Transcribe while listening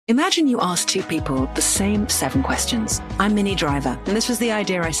Imagine you ask two people the same 7 questions. I'm Minnie Driver, and this was the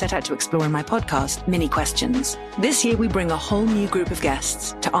idea I set out to explore in my podcast, Mini Questions. This year, we bring a whole new group of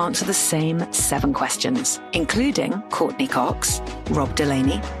guests to answer the same 7 questions, including Courtney Cox, Rob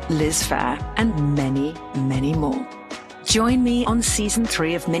Delaney, Liz Phair, and many, many more. Join me on Season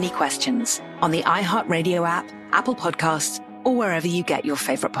 3 of Mini Questions on the iHeartRadio app, Apple Podcasts, or wherever you get your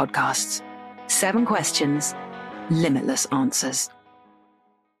favorite podcasts. 7 questions, limitless answers.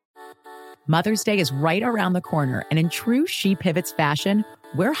 Mother's Day is right around the corner, and in true She Pivots fashion,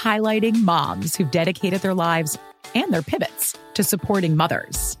 we're highlighting moms who've dedicated their lives and their pivots to supporting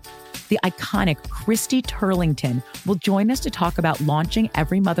mothers. The iconic Christy Turlington will join us to talk about launching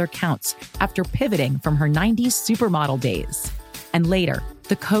Every Mother Counts after pivoting from her 90s supermodel days. And later,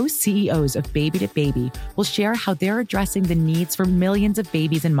 the co-CEOs of Baby to Baby will share how they're addressing the needs for millions of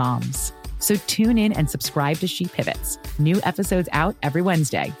babies and moms. So tune in and subscribe to She Pivots. New episodes out every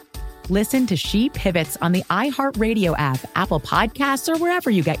Wednesday. Listen to She Pivots on the iHeartRadio app, Apple Podcasts, or wherever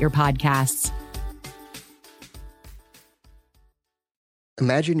you get your podcasts.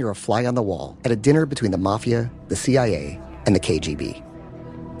 Imagine you're a fly on the wall at a dinner between the mafia, the CIA, and the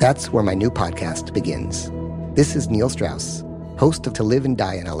KGB. That's where my new podcast begins. This is Neil Strauss, host of To Live and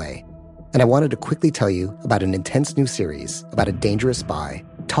Die in LA, and I wanted to quickly tell you about an intense new series about a dangerous spy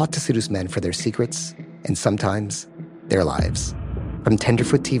taught to seduce men for their secrets and sometimes their lives. From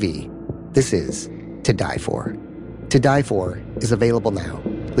Tenderfoot TV, this is To Die For. To Die For is available now.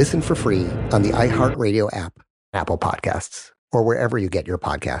 Listen for free on the iHeartRadio app, Apple Podcasts, or wherever you get your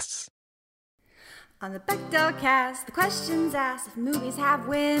podcasts. On the Bechdel cast, the questions asked if movies have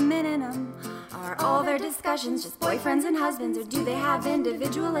women in them. Are all their discussions just boyfriends and husbands, or do they have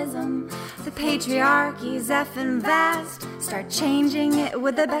individualism? The patriarchy's effing vast. Start changing it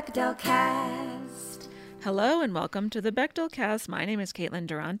with the Bechdel cast. Hello and welcome to the Bechdel cast. My name is Caitlin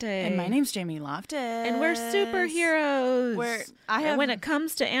Durante. And my name's Jamie Loftus. And we're superheroes. And when it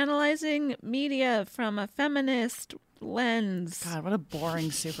comes to analyzing media from a feminist lens. God, what a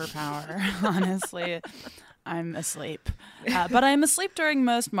boring superpower, honestly. I'm asleep. But I'm asleep during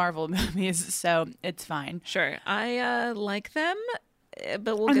most Marvel movies, so it's fine. Sure. I like them,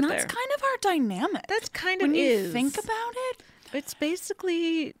 but we'll get there. And that's kind of our dynamic. That's kind of when is. When you think about it. It's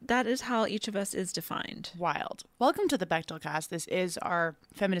basically, that is how each of us is defined. Wild. Welcome to the Bechdel cast. This is our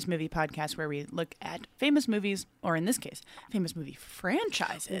feminist movie podcast where we look at famous movies, or in this case, famous movie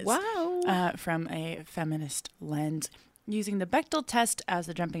franchises. Wow. From a feminist lens, using the Bechdel test as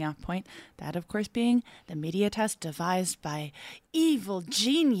the jumping off point. That, of course, being the media test devised by evil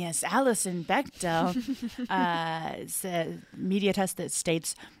genius Alison Bechdel. It's a media test that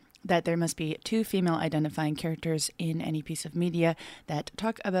states that there must be 2 female identifying characters in any piece of media that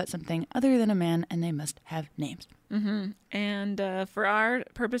talk about something other than a man, and they must have names. Mm-hmm. And for our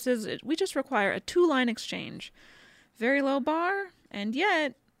purposes, we just require a 2-line exchange. Very low bar, and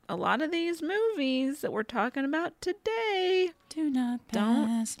yet a lot of these movies that we're talking about today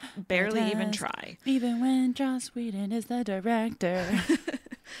don't barely even try. Even when Joss Whedon is the director.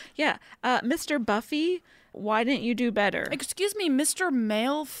 Yeah. Mr. Buffy, why didn't you do better? Excuse me, Mr.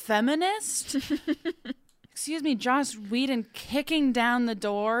 Male Feminist? Excuse me, Joss Whedon kicking down the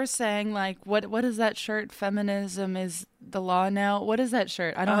door saying, like, what is that shirt? Feminism is the law now. What is that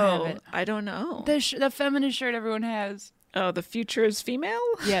shirt? I don't have it. I don't know. The feminist shirt everyone has. Oh, the future is female?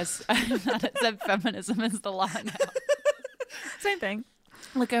 Yes. I thought it said feminism is the law now. Same thing.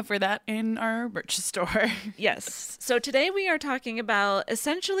 Look out for that in our merch store. Yes. So today we are talking about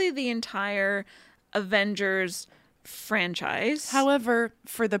essentially the entire Avengers franchise. However,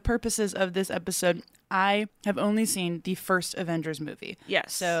 for the purposes of this episode, I have only seen the first Avengers movie.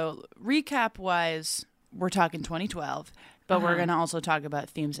 Yes. So recap-wise, we're talking 2012. But we're going to also talk about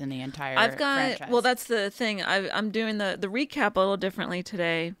themes in the entire franchise. Well, that's the thing. I'm doing the recap a little differently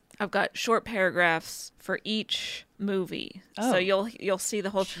today. I've got short paragraphs for each movie. So you'll see the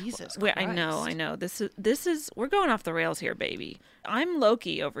whole... Jesus Christ. I know. This is we're going off the rails here, baby. I'm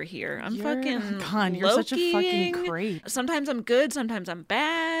Loki over here. You're such a fucking creep. Sometimes I'm good, sometimes I'm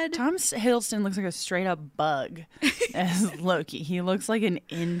bad. Tom Hiddleston looks like a straight up bug as Loki. He looks like an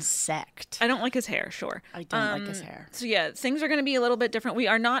insect. I don't like his hair, sure. I don't like his hair. So yeah, things are going to be a little bit different. We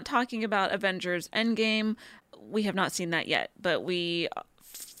are not talking about Avengers Endgame. We have not seen that yet, but we,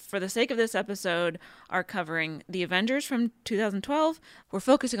 for the sake of this episode, are covering the Avengers from 2012. We're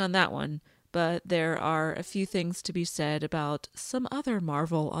focusing on that one. but there are a few things to be said about some other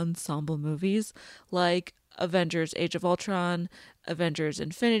Marvel ensemble movies, like Avengers Age of Ultron, Avengers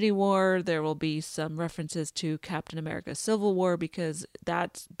Infinity War. There will be some references to Captain America Civil War because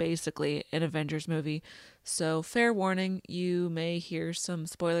that's basically an Avengers movie. So fair warning, you may hear some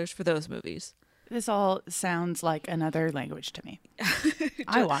spoilers for those movies. This all sounds like another language to me.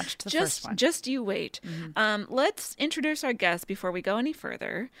 I watched the first one. Just you wait. Let's introduce our guest before we go any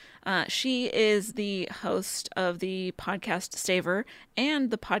further. She is the host of the podcast Savor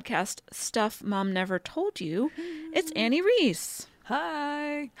and the podcast Stuff Mom Never Told You. It's Anney Reese.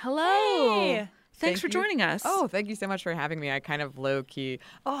 Hi. Hello. Hey. Thanks for joining us. Oh, thank you so much for having me. I kind of low-key.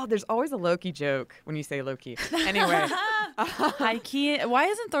 Oh, there's always a low-key joke when you say low-key. Anyway. High key. Why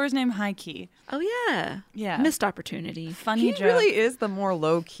isn't Thor's name High Key? Oh, yeah. Yeah. Missed opportunity. Funny He joke. really is the more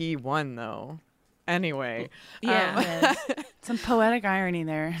low-key one, though. Anyway. Yeah. Some poetic irony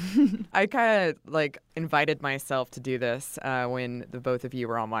there. I kind of invited myself to do this when the both of you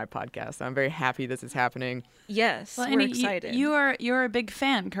were on my podcast. So I'm very happy this is happening. Yes, Well, we're Annie, excited. You're a big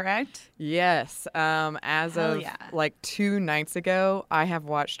fan, correct? Yes. As Hell of yeah. 2 nights ago, I have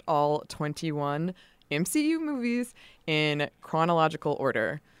watched all 21 MCU movies in chronological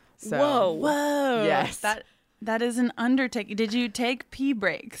order. So, Whoa. Yes. That is an undertaking. Did you take pee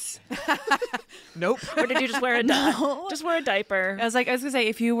breaks? Nope. Or did you just wear a just wear a diaper? I was gonna say,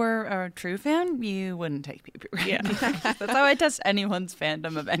 if you were a true fan, you wouldn't take pee breaks. Yeah. That's how I test anyone's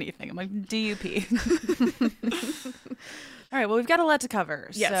fandom of anything. I'm like, do you pee? All right, well, we've got a lot to cover.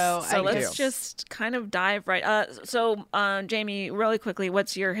 Yes. So let's do. just kind of dive right. So Jamie, really quickly,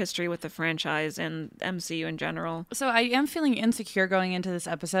 what's your history with the franchise and MCU in general? So I am feeling insecure going into this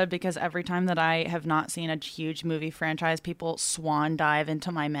episode because every time that I have not seen a huge movie franchise, people swan dive into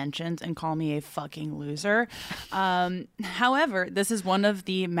my mentions and call me a fucking loser. However, this is one of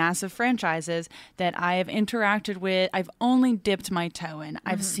the massive franchises that I have interacted with. I've only dipped my toe in.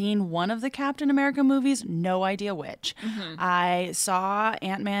 I've seen one of the Captain America movies, no idea which. I saw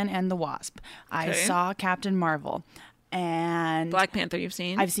Ant-Man and the Wasp. I saw Captain Marvel. And Black Panther, you've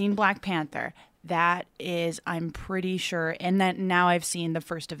seen? I've seen Black Panther. That is, I'm pretty sure. And then now I've seen the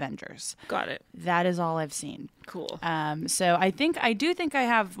first Avengers. Got it. That is all I've seen. Cool. So I do think I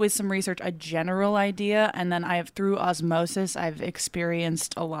have, with some research, a general idea. And then I have, through osmosis, I've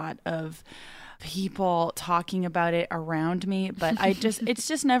experienced a lot of people talking about it around me, but it's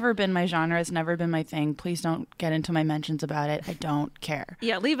just never been my genre. It's never been my thing. Please don't get into my mentions about it. I don't care.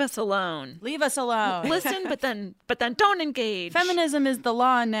 Yeah, leave us alone. Leave us alone. Listen, but then don't engage. Feminism is the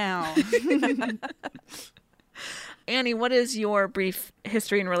law now. Anney, what is your brief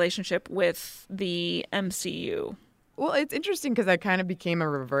history and relationship with the MCU? Well, it's interesting because I kind of became a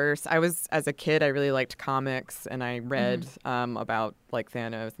reverse. As a kid, I really liked comics, and I read about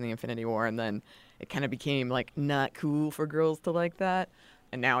Thanos and the Infinity War, and then it kind of became not cool for girls to like that,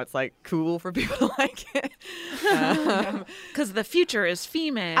 and now it's cool for people to like it. Because the future is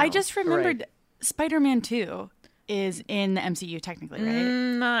female. I just remembered Spider-Man 2 is in the MCU technically, right?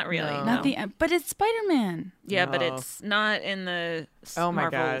 Not really. No. Not but it's Spider-Man. Yeah, but No. it's not in the Oh my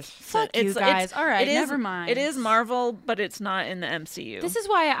Marvel. gosh. Fuck you guys. All right, never mind. It is Marvel, but it's not in the MCU. This is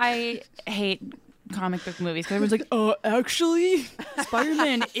why I hate comic book movies, because everyone's like, oh, actually,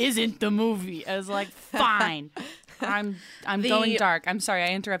 Spider-Man isn't the movie. I was like, fine. I'm going dark. I'm sorry, I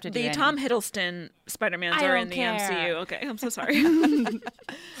interrupted you. The Tom Hiddleston Spider-Mans I are don't in the care. MCU. Okay, I'm so sorry.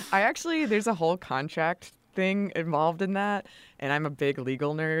 There's a whole contract thing involved in that, and I'm a big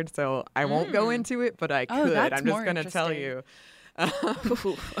legal nerd, so I won't go into it, but I could. that's I'm more just going to tell you.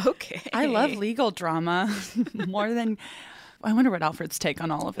 Ooh, okay. I love legal drama more than... I wonder what Alfred's take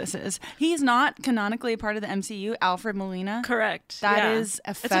on all of this is. He's not canonically a part of the MCU. Alfred Molina. Correct. That Yeah. is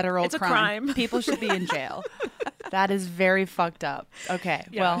a federal it's a crime. People should be in jail. That is very fucked up. Okay.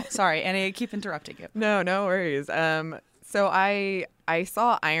 Yeah. Well, sorry, and I keep interrupting you. No worries. So I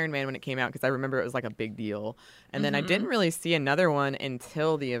saw Iron Man when it came out because I remember it was a big deal, and then I didn't really see another one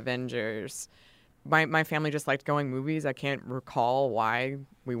until the Avengers. My family just liked going movies. I can't recall why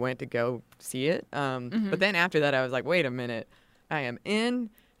we went to go see it. But then after that, I was like, wait a minute, I am in.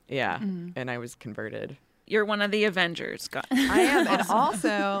 Yeah, and I was converted. You're one of the Avengers. I am, and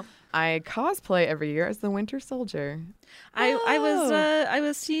also I cosplay every year as the Winter Soldier. I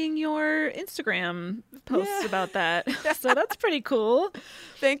was seeing your Instagram posts about that, so that's pretty cool.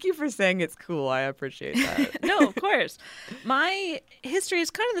 Thank you for saying it's cool. I appreciate that. No, of course. My history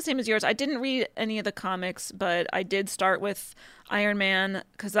is kind of the same as yours. I didn't read any of the comics, but I did start with Iron Man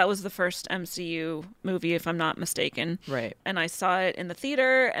because that was the first MCU movie, if I'm not mistaken. Right. And I saw it in the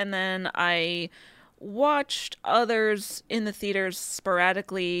theater, and then I watched others in the theaters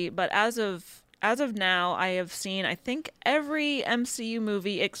sporadically, but as of now, I have seen, I think, every MCU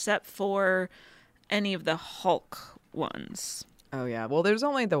movie except for any of the Hulk ones. Oh yeah. Well, there's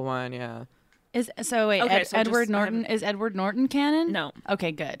only the one. Yeah. Edward Norton is Edward Norton canon? No.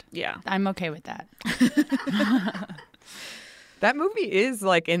 Okay, good. Yeah. I'm okay with that. That movie is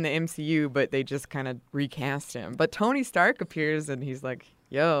like in the MCU, but they just kind of recast him. But Tony Stark appears and he's like,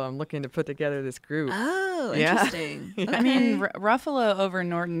 yo, I'm looking to put together this group. Oh, interesting. Yeah. I mean, Ruffalo over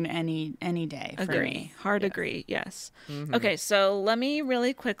Norton any day for Agree. me. Hard agree, yes. Mm-hmm. Okay, so let me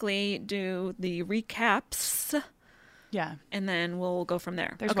really quickly do the recaps. Yeah. And then we'll go from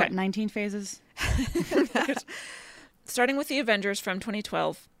there. There's 19 phases? Starting with the Avengers from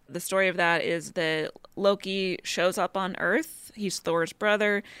 2012. The story of that is that Loki shows up on Earth. He's Thor's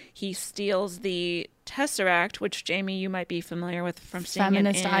brother. He steals the Tesseract, which, Jamie, you might be familiar with from seeing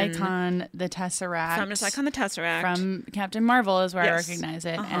Feminist it in... icon, the Tesseract. Feminist icon, the Tesseract. From Captain Marvel is where Yes. I recognize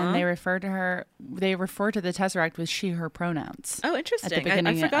it. And they refer to the Tesseract with she, her pronouns. Oh, interesting. At the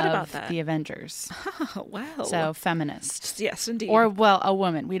beginning I forgot of about that. the Avengers. Oh, wow. So, feminist. Yes, indeed. Or, well, a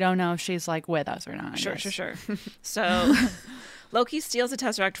woman. We don't know if she's, like, with us or not. Sure. So, Loki steals the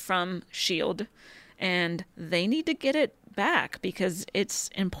Tesseract from S.H.I.E.L.D., and they need to get it back because it's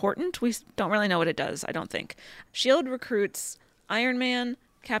important. We don't really know what it does, I don't think. S.H.I.E.L.D. recruits Iron Man,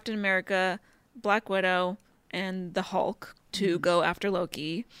 Captain America, Black Widow, and the Hulk to go after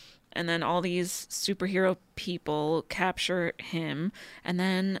Loki. And then all these superhero people capture him. And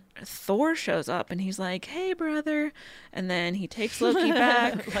then Thor shows up and he's like, hey, brother. And then he takes Loki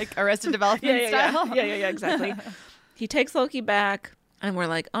back. Like Arrested Development style? Yeah, exactly. He takes Loki back, and we're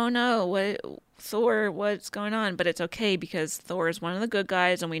like, oh no, Thor, what's going on? But it's okay because Thor is one of the good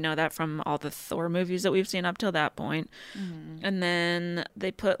guys, and we know that from all the Thor movies that we've seen up till that point. Mm-hmm. And then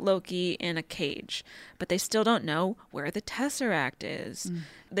they put Loki in a cage, but they still don't know where the Tesseract is.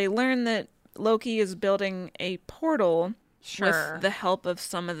 They learn that Loki is building a portal with the help of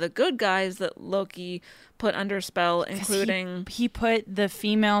some of the good guys that Loki put under spell, including... He put the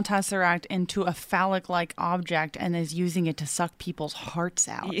female Tesseract into a phallic-like object and is using it to suck people's hearts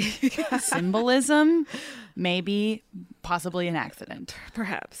out. Symbolism, maybe, possibly an accident.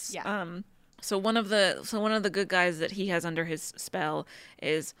 Perhaps. Yeah. So one of the good guys that he has under his spell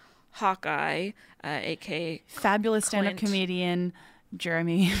is Hawkeye, a.k.a. Fabulous stand-up comedian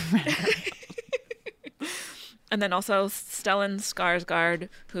Jeremy Renner. And then also Stellan Skarsgård,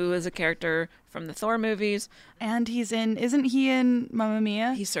 who is a character from the Thor movies. And isn't he in Mamma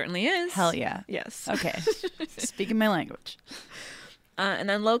Mia? He certainly is. Hell yeah. Yes. Okay. Speaking my language. And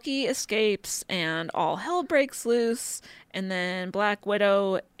then Loki escapes and all hell breaks loose. And then Black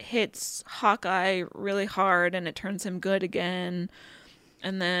Widow hits Hawkeye really hard and it turns him good again.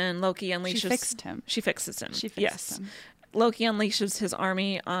 And then Loki unleashes... She fixed him. She fixes him. She fixed him. Loki unleashes his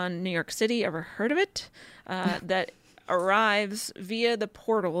army on New York City. Ever heard of it? That arrives via the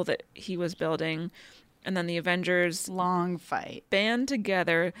portal that he was building. And then the Avengers... Long fight. Band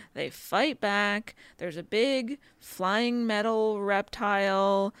together. They fight back. There's a big flying metal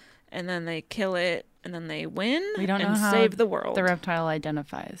reptile. And then they kill it. And then they win and save the world. The reptile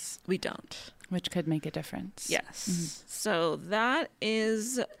identifies. We don't. Which could make a difference. Yes. Mm-hmm. So that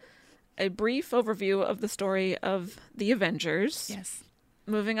is... a brief overview of the story of the Avengers. Yes.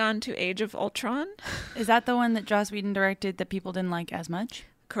 Moving on to Age of Ultron. Is that the one that Joss Whedon directed that people didn't like as much?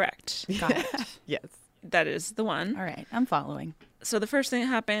 Correct. Got it. Yes. That is the one. All right. I'm following. So the first thing that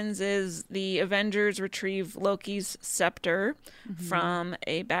happens is the Avengers retrieve Loki's scepter from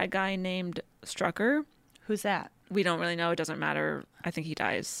a bad guy named Strucker. Who's that? We don't really know. It doesn't matter. I think he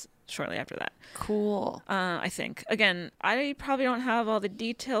dies shortly after that. Cool. I think. Again, I probably don't have all the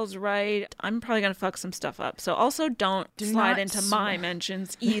details right. I'm probably going to fuck some stuff up. So also don't slide into my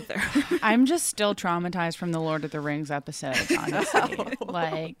mentions either. I'm just still traumatized from the Lord of the Rings episodes, honestly.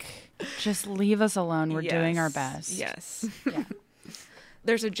 Like, just leave us alone. We're doing our best. Yes. Yeah.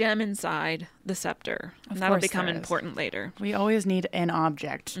 There's a gem inside the scepter. And that'll become important later. We always need an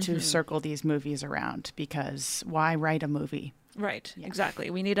object to circle these movies around because why write a movie? Right, exactly.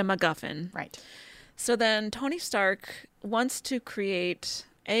 We need a MacGuffin. Right. So then Tony Stark wants to create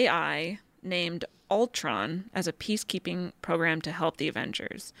AI named Ultron as a peacekeeping program to help the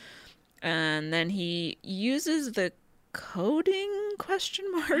Avengers. And then he uses the coding ?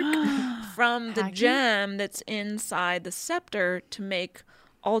 From the gem that's inside the scepter to make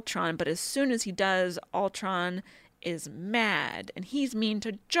Ultron. But as soon as he does, Ultron is mad and he's mean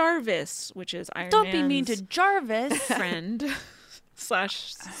to Jarvis, which is Iron Man's Don't be mean to Jarvis. friend.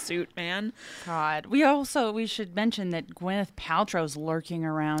 slash suit man. God. We should mention that Gwyneth Paltrow's lurking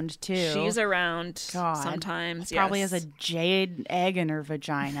around too. She's around God. Sometimes. Probably yes. has a jade egg in her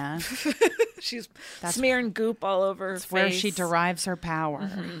vagina. She's smearing goop all over her That's face. where she derives her power.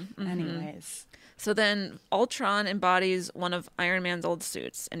 Anyways. So then Ultron embodies one of Iron Man's old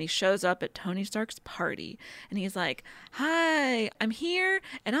suits, and he shows up at Tony Stark's party, and he's like, "Hi, I'm here,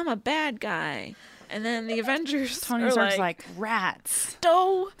 and I'm a bad guy." And then the Avengers Tony are Stark's like, rats.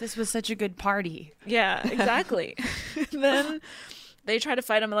 This was such a good party. Yeah, exactly. Then they try to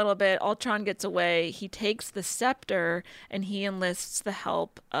fight him a little bit. Ultron gets away. He takes the scepter, and he enlists the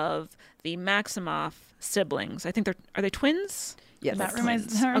help of the Maximoff siblings. I think are they twins? Yes. That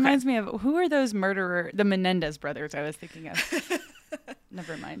reminds me of, who are those the Menendez brothers I was thinking of.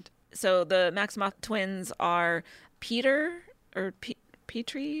 Never mind. So the Maximoff twins are Peter or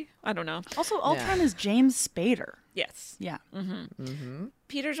Petrie? I don't know. Also, Ultron is James Spader. Yes. Yeah.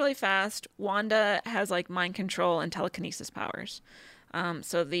 Peter's really fast. Wanda has like mind control and telekinesis powers.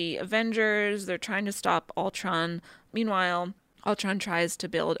 So the Avengers, they're trying to stop Ultron. Meanwhile, Ultron tries to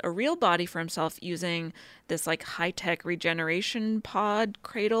build a real body for himself using this like high-tech regeneration pod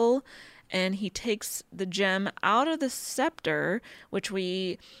cradle, and he takes the gem out of the scepter, which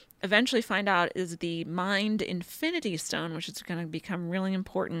we eventually find out is the Mind Infinity Stone, which is going to become really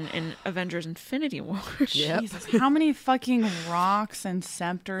important in Avengers Infinity War. Yep. Jesus, how many fucking rocks and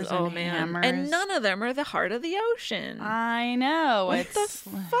scepters and hammers? And none of them are the heart of the ocean. I know. What it's the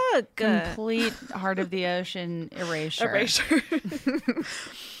fuck? Complete heart of the ocean erasure.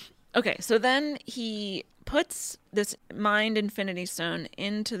 Okay, so then he puts this Mind Infinity Stone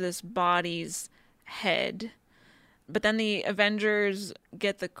into this body's head. But then the Avengers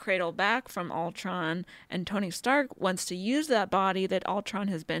get the cradle back from Ultron, and Tony Stark wants to use that body that Ultron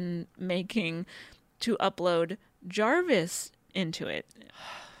has been making to upload Jarvis into it.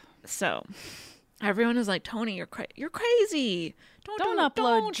 So everyone is like, Tony, you're crazy. Don't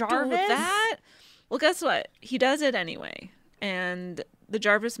upload Jarvis. Do that. Well, guess what? He does it anyway. And the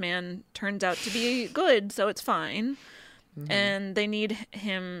Jarvis man turns out to be good, so it's fine. And they need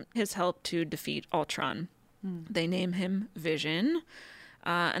his help to defeat Ultron. They name him Vision.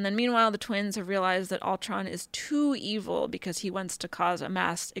 And then meanwhile, the twins have realized that Ultron is too evil because he wants to cause a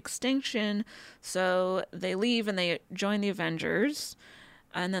mass extinction. So they leave and they join the Avengers.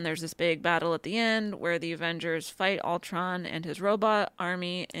 And then there's this big battle at the end where the Avengers fight Ultron and his robot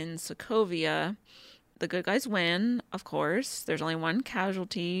army in Sokovia. The good guys win, of course. There's only one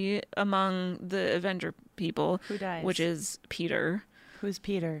casualty among the Avenger people. Who dies? Which is Peter. Who's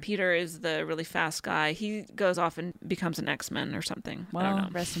Peter? Peter is the really fast guy. He goes off and becomes an X-Men or something. I don't know.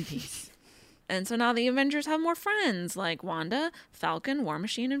 Rest in peace. And so now the Avengers have more friends like Wanda, Falcon, War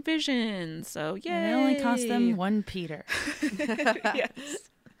Machine, and Vision. So yay! And it only cost them one Peter. Yes.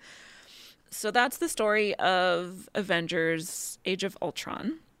 So that's the story of Avengers: Age of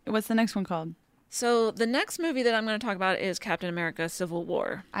Ultron. What's the next one called? So the next movie that I'm going to talk about is Captain America: Civil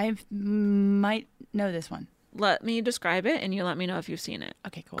War. I might know this one. Let me describe it, and you let me know if you've seen it.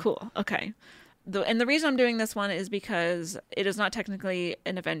 Okay, cool. Cool. Okay. And the reason I'm doing this one is because it is not technically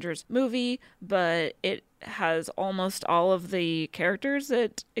an Avengers movie, but it has almost all of the characters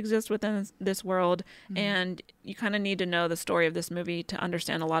that exist within this world, and you kind of need to know the story of this movie to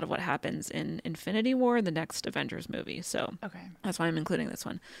understand a lot of what happens in Infinity War, the next Avengers movie. So that's why I'm including this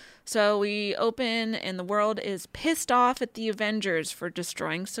one. So we open, and the world is pissed off at the Avengers for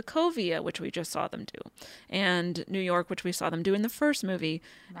destroying Sokovia, which we just saw them do, and New York, which we saw them do in the first movie,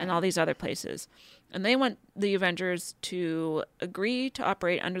 and all these other places. And they want the Avengers to agree to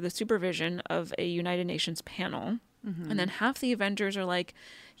operate under the supervision of a United Nations panel. And then half the Avengers are like,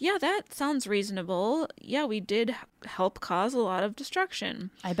 yeah, that sounds reasonable. Yeah, we did help cause a lot of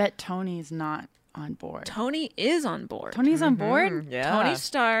destruction. I bet Tony's not on board. Tony is on board. Tony's on board? Yeah. Tony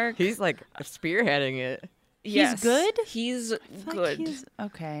Stark. He's like spearheading it. Yes. He's good? He's good. Like he's,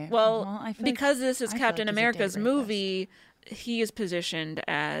 okay. Well, I feel because like, this is I feel Captain like he's a America's date rapist. movie, he is positioned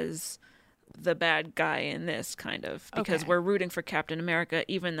as the bad guy in this, kind of, because Okay. we're rooting for Captain America,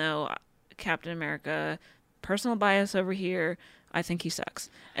 even though Captain America, personal bias over here, I think he sucks.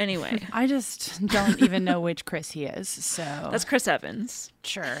 Anyway. I just don't even know which Chris he is, so That's Chris Evans.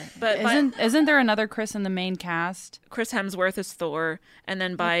 sure. But isn't there another Chris in the main cast? Chris Hemsworth is Thor, and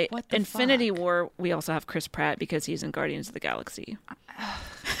then by What the Infinity fuck? War, we also have Chris Pratt because he's in Guardians of the Galaxy.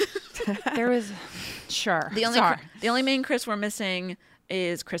 There was sure. The Sorry. only main Chris we're missing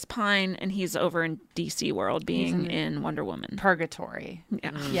is Chris Pine, and he's over in DC world being in Wonder Woman. Purgatory.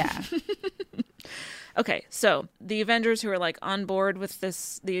 Yeah. Yeah. Okay, so the Avengers who are like on board with the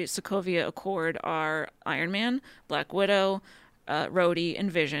Sokovia Accord are Iron Man, Black Widow, Rhodey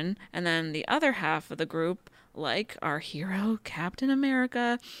and Vision. And then the other half of the group, like our hero, Captain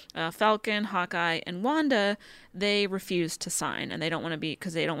America, Falcon, Hawkeye, and Wanda, they refuse to sign. And they don't want to be,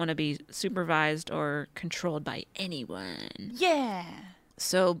 because they don't want to be supervised or controlled by anyone. Yeah.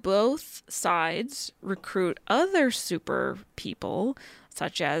 So both sides recruit other super people,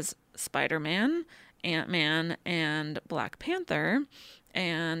 such as Spider-Man, Ant-Man, and Black Panther,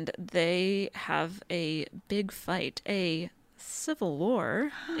 and they have a big fight, a civil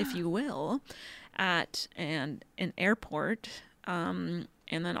war, if you will, at an airport. And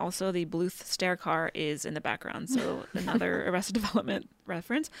then also the Bluth stair car is in the background, so another Arrested Development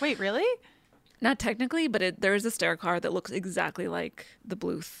reference. Wait, really? Not technically, but there is a stair car that looks exactly like the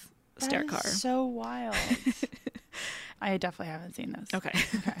Bluth stair car. That is so wild. I definitely haven't seen those.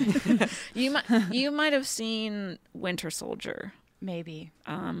 Okay. You might have seen Winter Soldier. Maybe.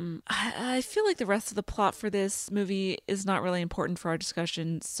 I feel like the rest of the plot for this movie is not really important for our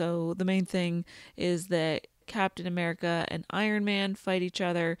discussion. So the main thing is that Captain America and Iron Man fight each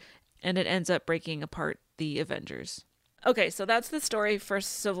other, and it ends up breaking apart the Avengers. Okay, so that's the story for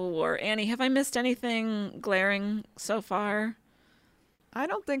Civil War. Annie, have I missed anything glaring so far? I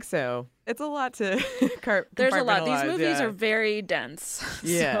don't think so. It's a lot to There's a lot. These compartmentalize, movies yeah. are very dense.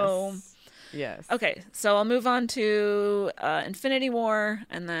 Yes. So, yes. okay, so I'll move on to Infinity War,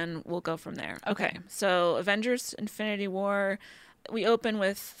 and then we'll go from there. Okay, so Avengers Infinity War, we open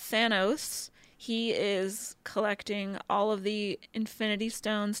with Thanos. He is collecting all of the Infinity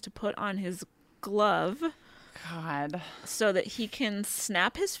Stones to put on his glove. God. So that he can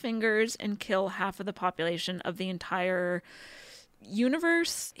snap his fingers and kill half of the population of the entire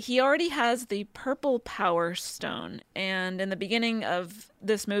universe. He already has the purple power stone, and in the beginning of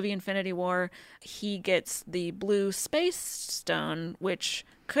this movie Infinity War, he gets the blue space stone, which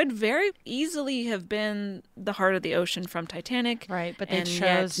could very easily have been the heart of the ocean from Titanic. Right, but they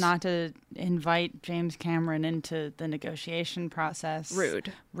chose not to invite James Cameron into the negotiation process.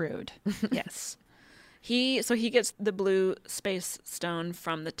 Rude. Yes. He gets the blue space stone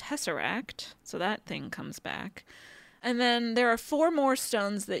from the Tesseract, so that thing comes back. And then there are 4 more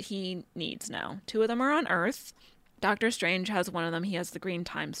stones that he needs now. 2 of them are on Earth. Doctor Strange has one of them. He has the green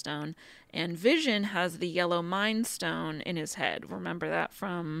time stone. And Vision has the yellow mind stone in his head. Remember that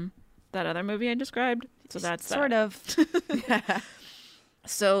from that other movie I described? So that's sort of.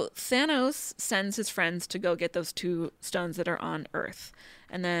 So Thanos sends his friends to go get those 2 stones that are on Earth.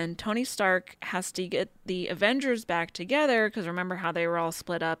 And then Tony Stark has to get the Avengers back together, because remember how they were all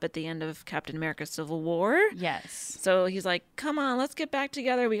split up at the end of Captain America Civil War? Yes. So he's like, come on, let's get back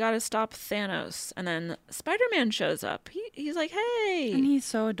together. We got to stop Thanos. And then Spider-Man shows up. He's like, hey. And he's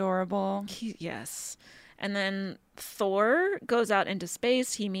so adorable. Yes. And then Thor goes out into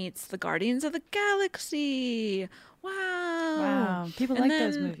space. He meets the Guardians of the Galaxy. Wow. People like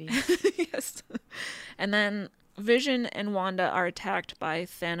those movies. Yes. And then Vision and Wanda are attacked by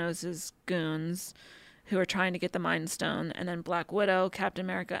Thanos' goons who are trying to get the Mind Stone. And then Black Widow, Captain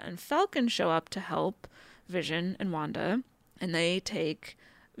America, and Falcon show up to help Vision and Wanda. And they take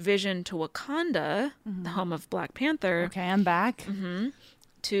Vision to Wakanda, the home of Black Panther. Okay, I'm back.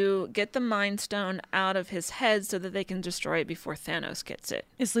 To get the Mind Stone out of his head so that they can destroy it before Thanos gets it.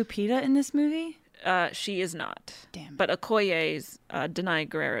 Is Lupita in this movie? She is not. Damn. But Okoye's, Denai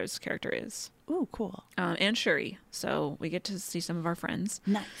Guerrero's character is. Ooh, cool. And Shuri. So we get to see some of our friends.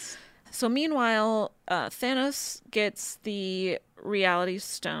 Nice. So meanwhile, Thanos gets the Reality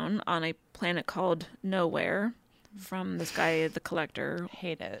Stone on a planet called Nowhere from this guy, the Collector.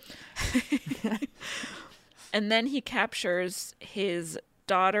 Hate it. And then he captures his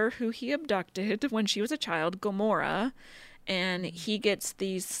daughter, who he abducted when she was a child, Gamora. And he gets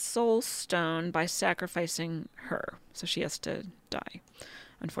the Soul Stone by sacrificing her. So she has to die,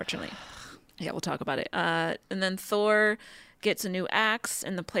 unfortunately. Yeah, we'll talk about it. And then Thor gets a new axe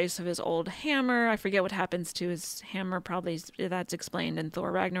in the place of his old hammer. I forget what happens to his hammer. Probably that's explained in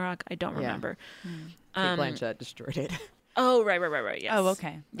Thor Ragnarok. I don't remember. Kate Blanchett destroyed it. Oh, right. Yes. Oh,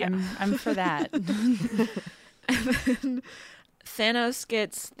 okay. Yeah. I'm for that. And then Thanos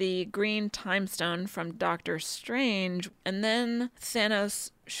gets the green time stone from Doctor Strange, and then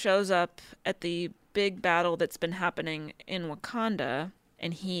Thanos shows up at the big battle that's been happening in Wakanda,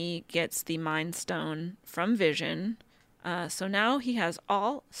 and he gets the Mind Stone from Vision. So now he has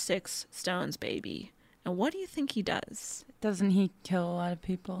all 6 stones, baby. And what do you think he does? Doesn't he kill a lot of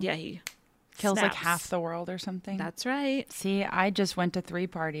people? Yeah, he kills snaps. like half the world or something. That's right. See, I just went to 3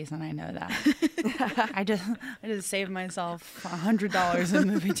 parties and I know that. I just saved myself $100 in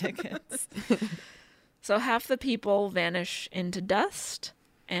movie tickets. So half the people vanish into dust,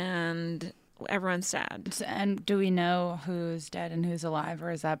 and everyone's sad. And do we know who's dead and who's alive,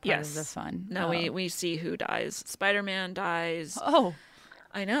 or is that part of the Yes. fun? No, we see who dies. Spider-Man dies. Oh.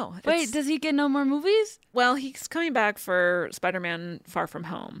 I know. Wait, does he get no more movies? Well, he's coming back for Spider-Man Far From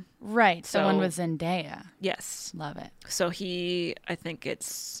Home. Right, the one So- with Zendaya. Yes. Love it. So I think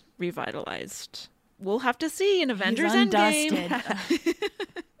it's revitalized. We'll have to see in Avengers He's Endgame.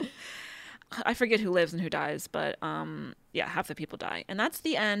 undusted. I forget who lives and who dies, but half the people die. And that's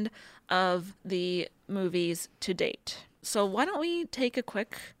the end of the movies to date. So why don't we take a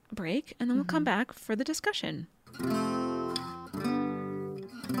quick break and then we'll come back for the discussion.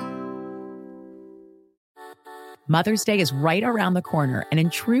 Mother's Day is right around the corner, and in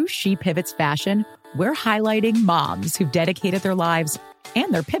true She Pivots fashion, we're highlighting moms who've dedicated their lives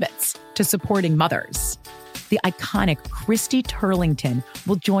and their pivots to supporting mothers. The iconic Christy Turlington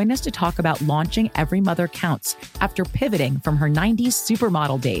will join us to talk about launching Every Mother Counts after pivoting from her 90s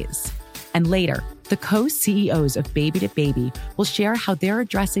supermodel days. And later, the co-CEOs of Baby to Baby will share how they're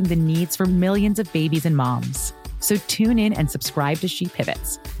addressing the needs for millions of babies and moms. So tune in and subscribe to She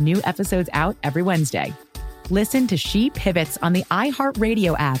Pivots. New episodes out every Wednesday. Listen to She Pivots on the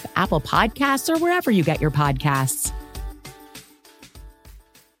iHeartRadio app, Apple Podcasts, or wherever you get your podcasts.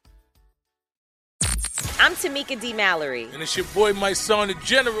 I'm Tamika D. Mallory. And it's your boy, my son, the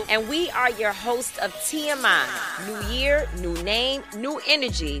General. And we are your hosts of TMI. New year, new name, new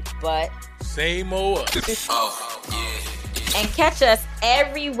energy, but Same old us. Oh, yeah. And catch us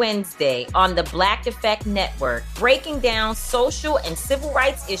every Wednesday on the Black Effect Network, breaking down social and civil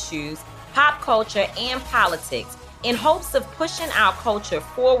rights issues, pop culture, and politics in hopes of pushing our culture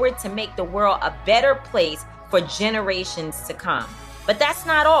forward to make the world a better place for generations to come. But that's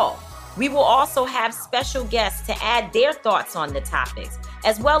not all. We will also have special guests to add their thoughts on the topics,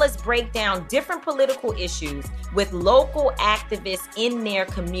 as well as break down different political issues with local activists in their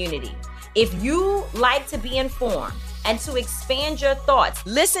community. If you like to be informed and to expand your thoughts,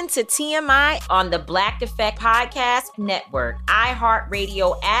 listen to TMI on the Black Effect Podcast Network,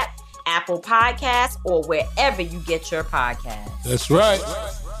 iHeartRadio app, Apple Podcasts, or wherever you get your podcasts. That's right.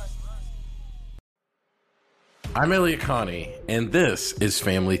 I'm Elliot Connie, and this is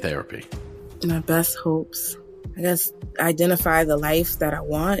Family Therapy. My best hopes, I guess, identify the life that I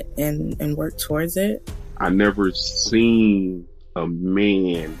want and work towards it. I never seen a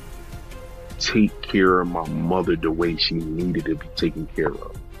man take care of my mother the way she needed to be taken care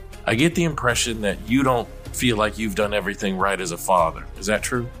of. I get the impression that you don't feel like you've done everything right as a father. Is that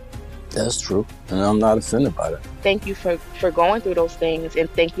true? That's true, and I'm not offended by that. Thank you for going through those things, and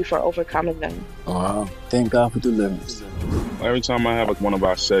thank you for overcoming them. Thank God for deliverance. Every time I have one of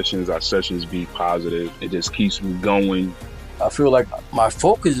our sessions be positive. It just keeps me going. I feel like my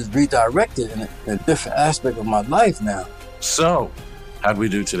focus is redirected in a different aspect of my life now. So, how'd we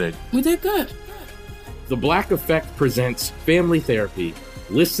do today? We did good. The Black Effect presents Family Therapy.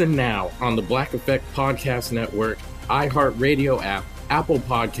 Listen now on the Black Effect Podcast Network, iHeartRadio app, Apple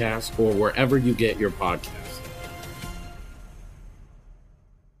Podcasts, or wherever you get your podcasts.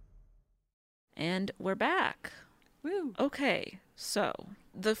 And we're back. Woo. Okay, so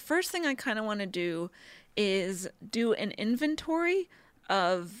the first thing I kind of want to do is do an inventory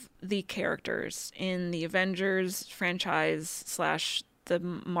of the characters in the Avengers franchise / the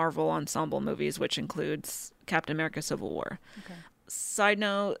Marvel ensemble movies, which includes Captain America Civil War. Okay. Side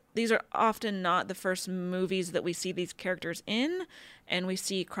note, these are often not the first movies that we see these characters in, and we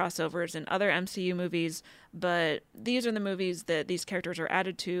see crossovers in other MCU movies, but these are the movies that these characters are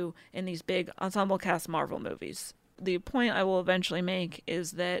added to in these big ensemble cast Marvel movies. The point I will eventually make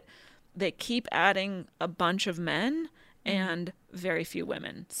is that they keep adding a bunch of men and very few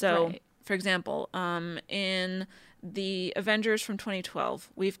women. So, Right. for example, in the Avengers from 2012,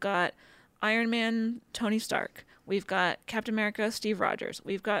 we've got Iron Man, Tony Stark. We've got Captain America, Steve Rogers.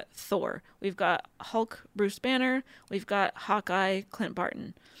 We've got Thor. We've got Hulk, Bruce Banner. We've got Hawkeye, Clint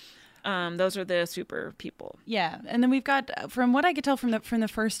Barton. Those are the super people. Yeah, and then we've got, from what I could tell from the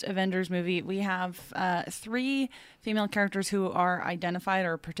first Avengers movie, we have 3 female characters who are identified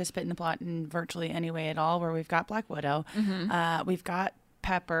or participate in the plot in virtually any way at all. Where we've got Black Widow, we've got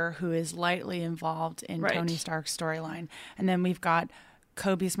Pepper, who is lightly involved in Right. Tony Stark's storyline, and then we've got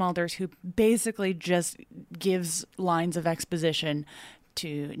Kobe Smulders, who basically just gives lines of exposition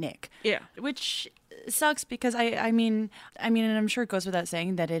to Nick. Yeah. Which sucks because I mean, and I'm sure it goes without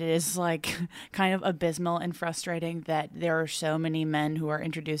saying that it is like kind of abysmal and frustrating that there are so many men who are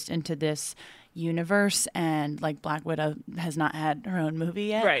introduced into this universe, and like Black Widow has not had her own movie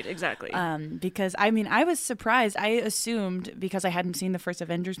yet. Right, exactly. Because I mean, I was surprised. I assumed, because I hadn't seen the first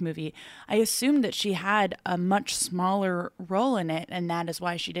Avengers movie, I assumed that she had a much smaller role in it, and that is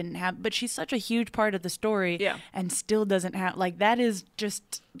why she didn't have. But she's such a huge part of the story, and still doesn't have. Like, that is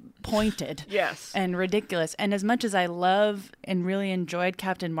just pointed, yes, and ridiculous. And as much as I love and really enjoyed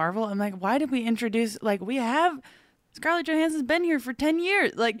Captain Marvel, I'm like, why did we introduce? Like, we have Scarlett Johansson's been here for 10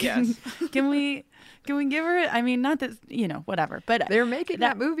 years. Like, can we give her? I mean, not that, whatever. But they're making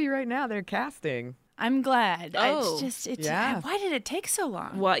that movie right now. They're casting. I'm glad. Oh, why did it take so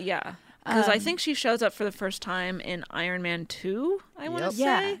long? Well, yeah. Because I think she shows up for the first time in Iron Man 2, I want to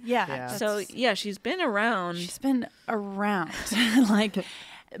say. Yeah. So, yeah, she's been around. She's been around. Like,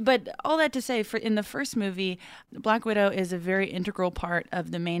 but all that to say, in the first movie, Black Widow is a very integral part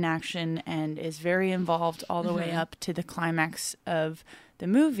of the main action and is very involved all the way up to the climax of the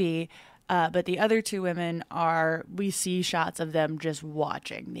movie. But the other two women we see shots of them just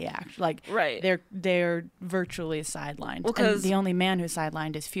watching the act. Like, right. They're virtually sidelined. Well, and the only man who's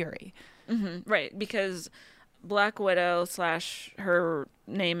sidelined is Fury. Right, because Black Widow / her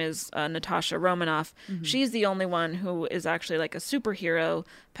name is Natasha Romanoff. She's the only one who is actually like a superhero.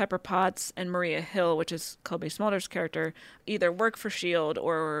 Pepper Potts and Maria Hill, which is Kobe Smulders' character, either work for S.H.I.E.L.D.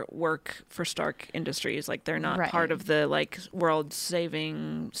 or work for Stark Industries. Like, they're not part of the like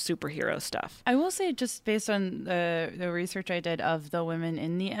world-saving superhero stuff. I will say, just based on the research I did of the women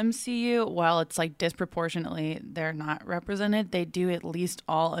in the MCU, while it's like disproportionately they're not represented, they do at least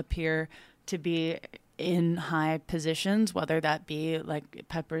all appear to be in high positions, whether that be like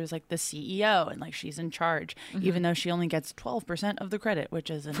Pepper's like the CEO and like she's in charge, even though she only gets 12% of the credit,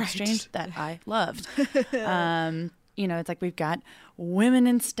 which is an exchange that I loved. It's like we've got women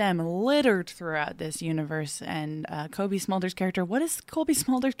in STEM littered throughout this universe, and Kobe Smulders' character. What is Kobe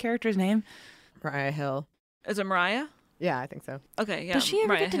Smulders' character's name? Mariah Hill. Is it Mariah? Yeah, I think so. Okay, yeah. Does she ever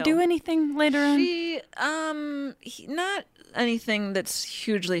Mariah get to Hill. do anything later on? She, not anything that's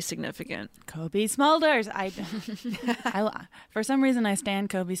hugely significant. Kobe Smulders. For some reason, I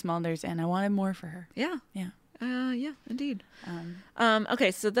stand Kobe Smulders, and I wanted more for her. Yeah. Yeah. Yeah, indeed.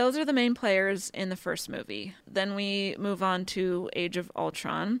 Okay, so those are the main players in the first movie. Then we move on to Age of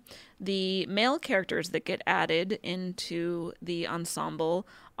Ultron. The male characters that get added into the ensemble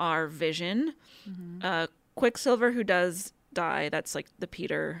are Vision, Quicksilver, who does die. That's like the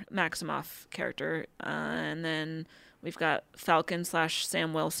Peter Maximoff character. And then we've got Falcon /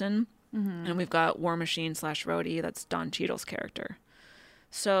 Sam Wilson. And we've got War Machine / Rhodey. That's Don Cheadle's character.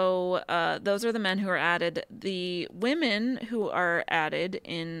 So those are the men who are added. The women who are added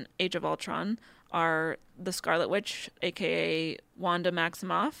in Age of Ultron are the Scarlet Witch, a.k.a. Wanda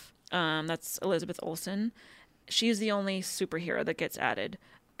Maximoff. That's Elizabeth Olsen. She's the only superhero that gets added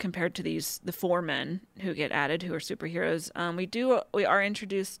compared to the 4 men who get added who are superheroes. We are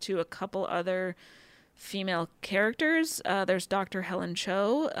introduced to a couple other female characters. There's Dr. Helen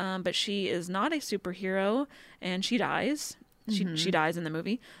Cho, but she is not a superhero, and she dies. She dies in the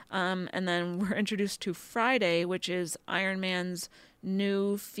movie. And then we're introduced to Friday, which is Iron Man's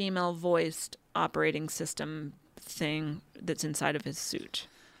new female-voiced operating system thing that's inside of his suit.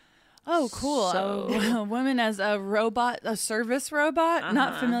 Oh, cool. So, a woman as a robot, a service robot?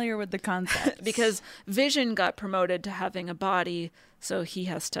 Not familiar with the concept. Because Vision got promoted to having a body, so he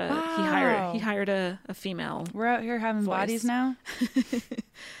has to. Wow. He hired a female. We're out here having voice. Bodies now?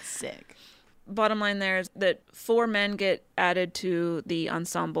 Sick. Bottom line there is that 4 men get added to the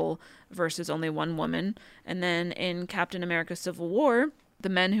ensemble versus only 1 woman. And then in Captain America Civil War, the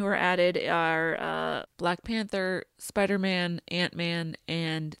men who are added are Black Panther, Spider-Man, Ant-Man,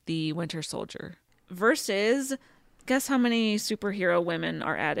 and the Winter Soldier. Versus, guess how many superhero women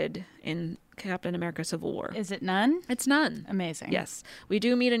are added in Captain America Civil War? Is it none? It's none. Amazing. Yes. We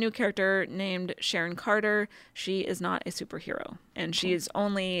do meet a new character named Sharon Carter. She is not a superhero. And she is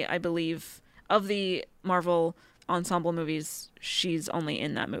only, I believe, of the Marvel ensemble movies, she's only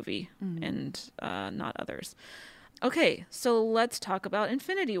in that movie and not others. Okay, so let's talk about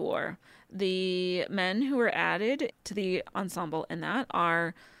Infinity War. The men who were added to the ensemble in that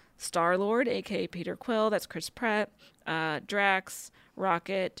are Star-Lord, a.k.a. Peter Quill, that's Chris Pratt, Drax,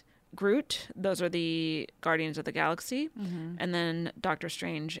 Rocket, Groot, those are the Guardians of the Galaxy, and then Doctor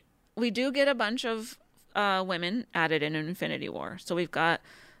Strange. We do get a bunch of women added in Infinity War. So we've got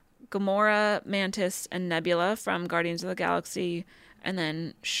Gamora, Mantis, and Nebula from Guardians of the Galaxy, and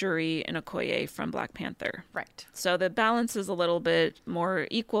then Shuri and Okoye from Black Panther. Right. So the balance is a little bit more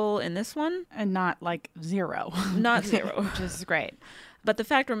equal in this one. And not like 0. Not 0. Which is great. But the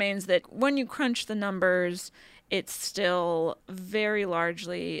fact remains that when you crunch the numbers, it's still very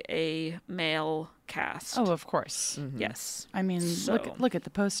largely a male cast. Oh, of course. Yes. I mean, So- look at the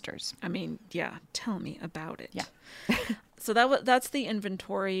posters. I mean, yeah, tell me about it. Yeah. So that's the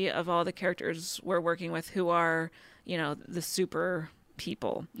inventory of all the characters we're working with who are, the super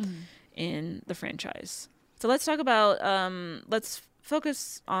people in the franchise. So let's talk about, let's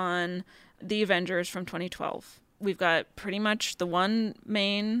focus on the Avengers from 2012. We've got pretty much the one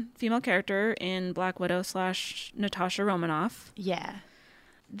main female character in Black Widow / Natasha Romanoff. Yeah.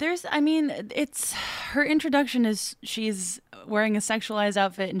 It's her introduction is she's wearing a sexualized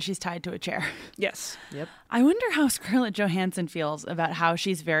outfit and she's tied to a chair. Yes. Yep. I wonder how Scarlett Johansson feels about how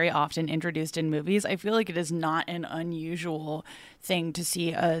she's very often introduced in movies. I feel like it is not an unusual thing to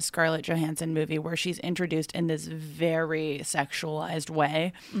see a Scarlett Johansson movie where she's introduced in this very sexualized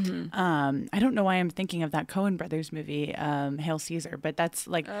way. I don't know why I'm thinking of that Coen Brothers movie, Hail Caesar, but that's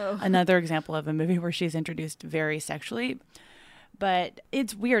like another example of a movie where she's introduced very sexually. But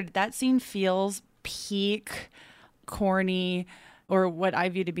it's weird. That scene feels peak corny, or what I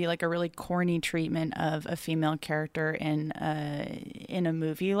view to be like a really corny treatment of a female character in a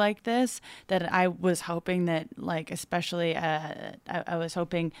movie like this. That I was hoping that, like, especially I was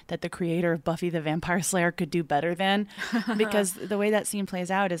hoping that the creator of Buffy the Vampire Slayer could do better than, because the way that scene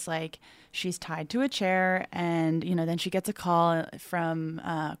plays out is like she's tied to a chair, and then she gets a call from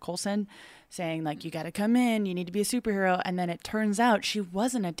Coulson saying, like, you got to come in, you need to be a superhero. And then it turns out she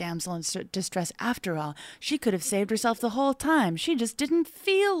wasn't a damsel in distress after all. She could have saved herself the whole time. She just didn't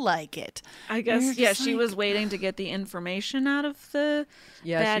feel like it. I guess, she was waiting to get the information out of the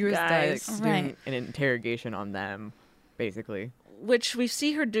bad she was guys. doing an interrogation on them, basically. Which we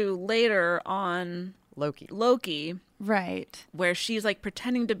see her do later on Loki. Right. Where she's, like,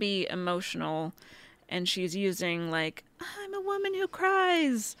 pretending to be emotional, and she's using, like, I'm a woman who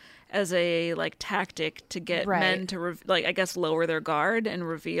cries as a, like, tactic to get men to I guess lower their guard and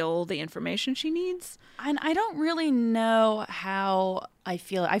reveal the information she needs. And I don't really know how I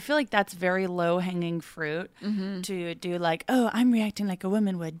feel. I feel like that's very low-hanging fruit to do, like, oh, I'm reacting like a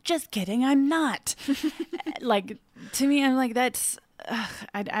woman would. Just kidding, I'm not. Like, to me, I'm like, that's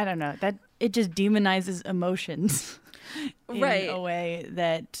I don't know, that it just demonizes emotions. In a way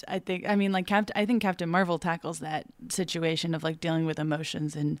that I think Captain Marvel tackles that situation of, like, dealing with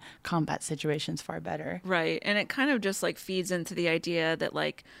emotions in combat situations far better. Right. And it kind of just, like, feeds into the idea that,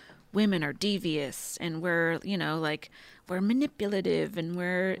 like, women are devious and we're, we're manipulative and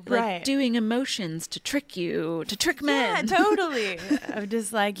we're, like, doing emotions to trick men. Yeah, totally. I'm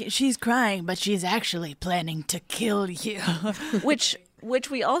just like, she's crying, but she's actually planning to kill you. Which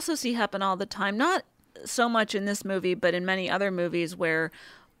we also see happen all the time. Not so much in this movie, but in many other movies where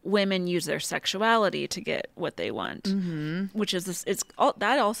women use their sexuality to get what they want, which is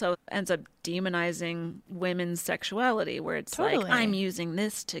that also ends up demonizing women's sexuality, where it's like, I'm using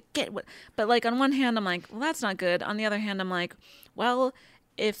this to get what. But, like, on one hand, I'm like, well, that's not good. On the other hand, I'm like, well,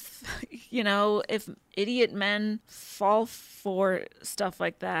 if idiot men fall for stuff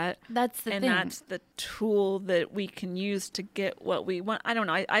like that, that's the thing. That's the tool that we can use to get what we want. I don't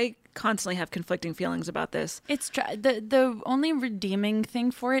know. I constantly have conflicting feelings about this. It's the only redeeming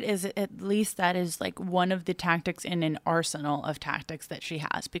thing for it is at least that is, like, one of the tactics in an arsenal of tactics that she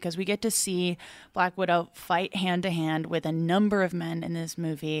has, because we get to see Black Widow fight hand to hand with a number of men in this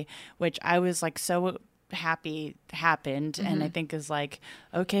movie, which I was, like, so happy happened, and I think is like,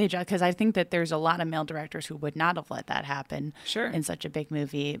 okay, because I think that there's a lot of male directors who would not have let that happen in such a big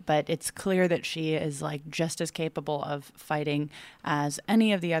movie, but it's clear that she is, like, just as capable of fighting as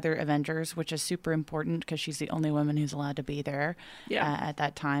any of the other Avengers, which is super important because she's the only woman who's allowed to be there at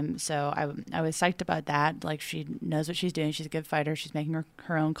that time. So I was psyched about that. Like, she knows what she's doing. She's a good fighter. She's making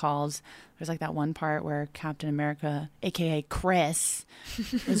her own calls. There's, like, that one part where Captain America, aka Chris,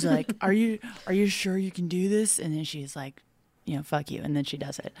 is like, are you sure you can do this? And then she's like, fuck you, and then she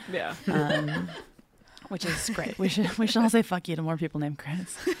does it. Yeah. Which is great. We should all say fuck you to more people named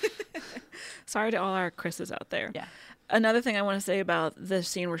Chris. Sorry to all our Chris's out there. Yeah. Another thing I want to say about the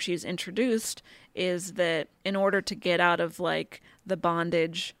scene where she's introduced is that in order to get out of, like, the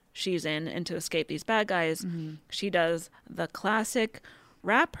bondage she's in and to escape these bad guys, she does the classic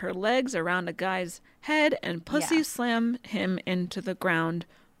wrap her legs around a guy's head and pussy slam him into the ground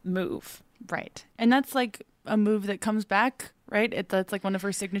move. Right. And that's, like, a move that comes back, right? That's, like, one of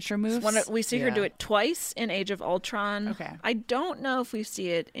her signature moves. We see her do it twice in Age of Ultron. Okay. I don't know if we see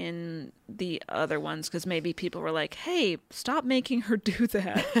it in the other ones, because maybe people were like, hey, stop making her do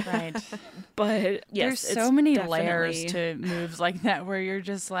that. Right. But yes, there's so many layers to moves like that where you're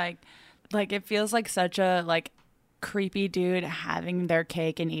just like it feels like such a, like, creepy dude having their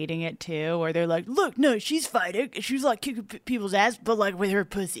cake and eating it too, where they're like, look, no, she's fighting. She's like kicking people's ass, but like with her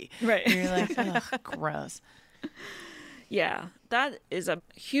pussy. Right. And you're like, ugh, gross. Yeah, that is a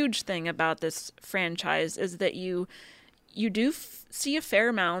huge thing about this franchise, is that you do see a fair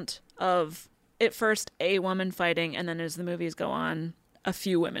amount of, at first, a woman fighting, and then as the movies go on, a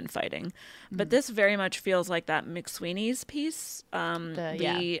few women fighting. But this very much feels like that McSweeney's piece.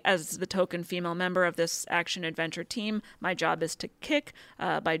 As the token female member of this action-adventure team, My Job is to Kick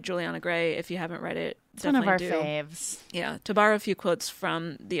by Juliana Gray. If you haven't read it, it's one of our definitely faves. Yeah. To borrow a few quotes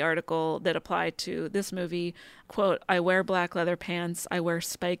from the article that apply to this movie, quote, I wear black leather pants, I wear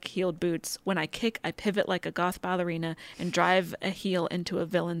spike-heeled boots. When I kick, I pivot like a goth ballerina and drive a heel into a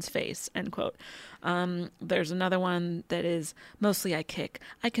villain's face, end quote. There's another one that is, mostly I kick.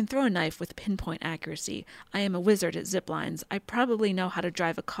 I can throw a knife with pinpoint accuracy. I am a wizard at zip lines. I probably know how to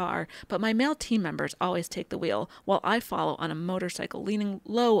drive a car, but my male team members always take the wheel while I follow on a motorcycle leaning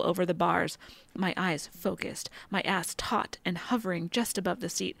low over the bars, my eyes focused, my ass taut and hovering just above the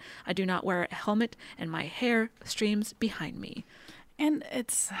seat. I do not wear a helmet and my hair streams behind me. And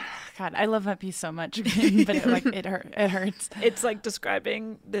it's, God, I love that piece so much, but it hurts. It's like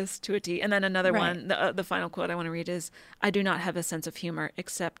describing this to a T. And then another one, the final quote I want to read is, I do not have a sense of humor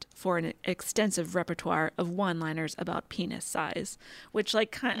except for an extensive repertoire of one-liners about penis size, which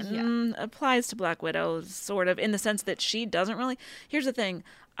like kind of applies to Black Widow, sort of, in the sense that she doesn't really. Here's the thing.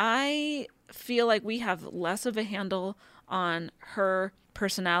 I feel like we have less of a handle on her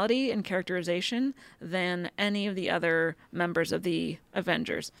personality and characterization than any of the other members of the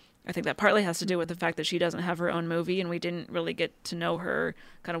Avengers. I think that partly has to do with the fact that she doesn't have her own movie and we didn't really get to know her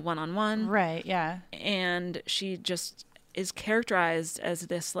kind of one-on-one. Right, yeah. And she just is characterized as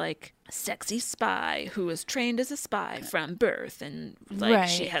this like sexy spy who was trained as a spy from birth, and like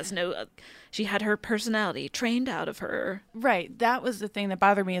she has she had her personality trained out of her. Right. That was the thing that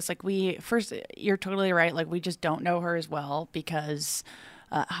bothered me. Is like you're totally right. Like we just don't know her as well because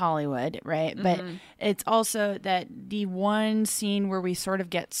Hollywood, right? Mm-hmm. But it's also that the one scene where we sort of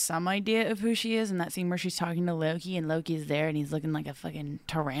get some idea of who she is, and that scene where she's talking to Loki, and Loki's there, and he's looking like a fucking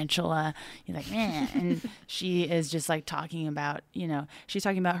tarantula. He's like, eh. And she is just like talking about, she's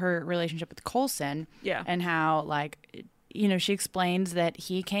talking about her relationship with Coulson, and how like, she explains that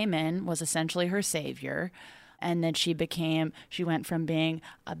he came in, was essentially her savior. And then she went from being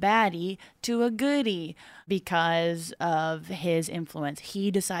a baddie to a goodie because of his influence. He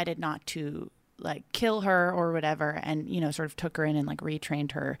decided not to like kill her or whatever, and, sort of took her in and like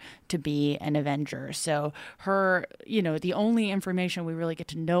retrained her to be an Avenger. So her, the only information we really get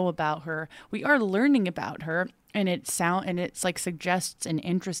to know about her, we are learning about her. And it's like suggests an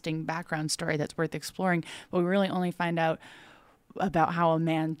interesting background story that's worth exploring. But we really only find out about how a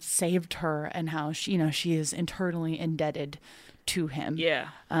man saved her and how she is internally indebted to him. Yeah.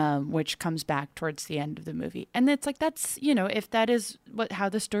 Which comes back towards the end of the movie. And it's like, that's, if that is how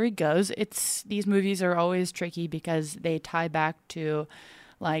the story goes, these movies are always tricky because they tie back to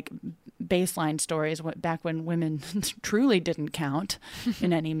like baseline stories back when women truly didn't count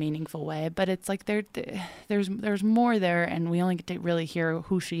in any meaningful way. But it's like there's more there, and we only get to really hear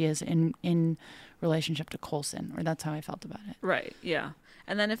who she is in relationship to Coulson, or that's how I felt about it. Right, yeah.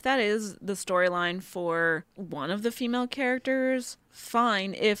 And then if that is the storyline for one of the female characters,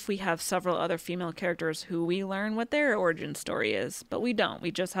 fine if we have several other female characters who we learn what their origin story is. But we don't. We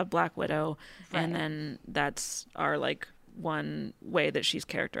just have Black Widow, and then that's our like one way that she's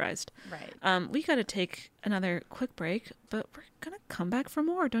characterized. Right. We got to take another quick break, but we're going to come back for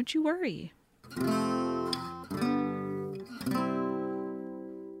more. Don't you worry.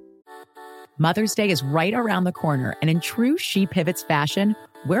 Mother's Day is right around the corner, and in true She Pivots fashion,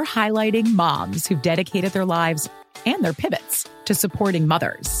 we're highlighting moms who've dedicated their lives and their pivots to supporting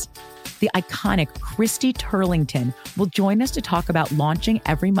mothers. The iconic Christy Turlington will join us to talk about launching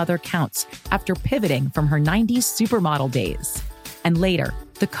Every Mother Counts after pivoting from her 90s supermodel days. And later,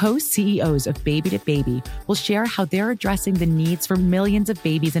 the co-CEOs of Baby to Baby will share how they're addressing the needs for millions of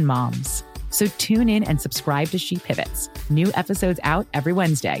babies and moms. So tune in and subscribe to She Pivots. New episodes out every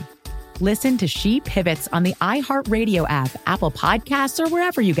Wednesday. Listen to She Pivots on the iHeartRadio app, Apple Podcasts, or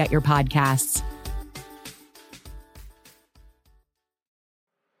wherever you get your podcasts.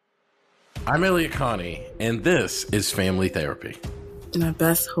 I'm Elliot Connie, and this is Family Therapy. My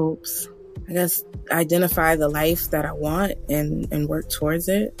best hopes, I guess, identify the life that I want and work towards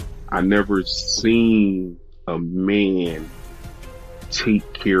it. I never seen a man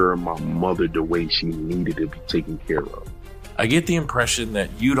take care of my mother the way she needed to be taken care of. I get the impression that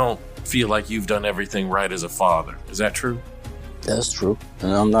you don't feel like you've done everything right as a father. Is that true? That's true,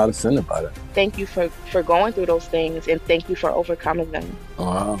 and I'm not offended by that. Thank you for going through those things, and thank you for overcoming them.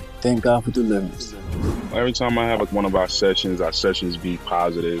 Thank God for deliverance. Every time I have one of our sessions be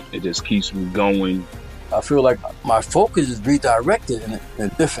positive. It just keeps me going. I feel like my focus is redirected in a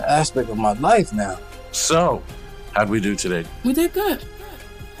different aspect of my life now. So, how'd we do today? We did good.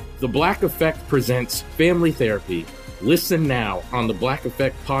 The Black Effect presents Family Therapy. Listen now on the Black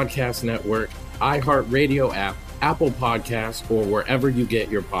Effect Podcast Network, iHeartRadio app, Apple Podcasts, or wherever you get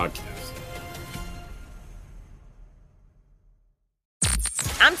your podcasts.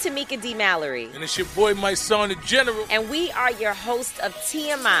 I'm Tamika D. Mallory. And it's your boy, my son, the General. And we are your hosts of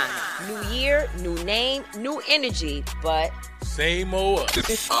TMI. New year, new name, new energy, but same old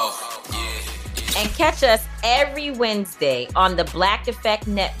us. Oh, yeah. And catch us every Wednesday on the Black Effect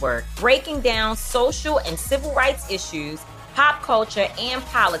Network, breaking down social and civil rights issues, pop culture, and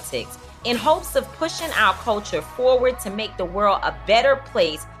politics in hopes of pushing our culture forward to make the world a better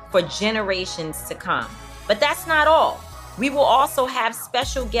place for generations to come. But that's not all. We will also have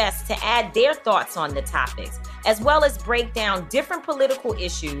special guests to add their thoughts on the topics, as well as break down different political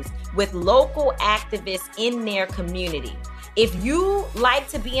issues with local activists in their community. If you like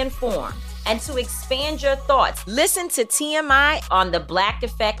to be informed and to expand your thoughts, listen to TMI on the Black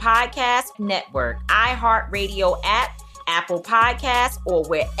Effect Podcast Network, iHeartRadio app, Apple Podcasts, or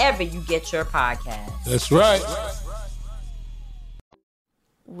wherever you get your podcasts. That's right.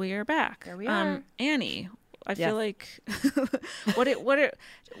 We're back. There we are. Annie, I feel like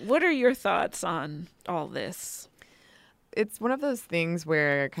what are your thoughts on all this? It's one of those things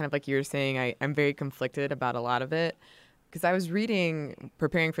where, kind of like you were saying, I'm very conflicted about a lot of it. Because I was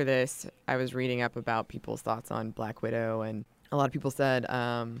preparing for this, I was reading up about people's thoughts on Black Widow, and a lot of people said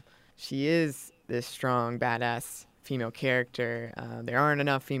she is this strong, badass female character. There aren't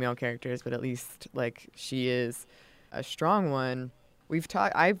enough female characters, but at least like she is a strong one.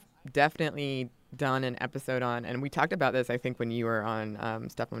 I've definitely done an episode on, and we talked about this, I think, when you were on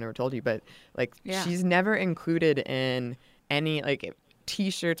Stuff I Never Told You, but like she's never included in any like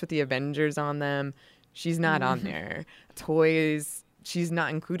T-shirts with the Avengers on them. She's not on there. Toys, she's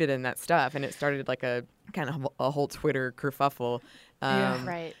not included in that stuff. And it started like a kind of a whole Twitter kerfuffle.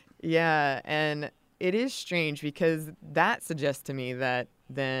 Right. Yeah. And it is strange because that suggests to me that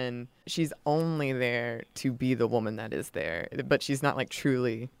then she's only there to be the woman that is there. But she's not like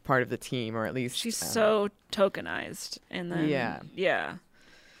truly part of the team, or at least. She's so tokenized. And then, yeah.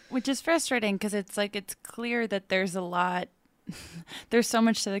 Which is frustrating because it's like it's clear that there's a lot. There's so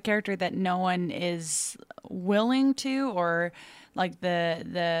much to the character that no one is willing to, or like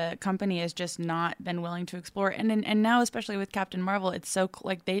the company has just not been willing to explore. And now, especially with Captain Marvel, it's so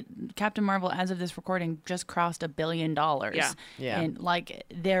like Captain Marvel, as of this recording, just crossed $1 billion. Yeah. And like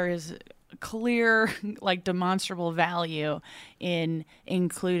there is clear, like demonstrable value in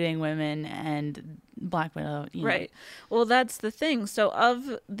including women and Black Widow. Right. Well, that's the thing. So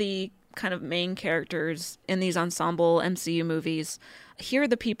of the kind of main characters in these ensemble MCU movies, here are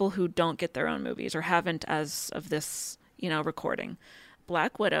the people who don't get their own movies or haven't as of this, recording.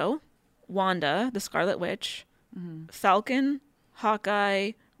 Black Widow, Wanda, the Scarlet Witch, Falcon,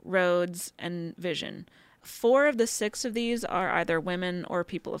 Hawkeye, Rhodes, and Vision. 4 of the 6 of these are either women or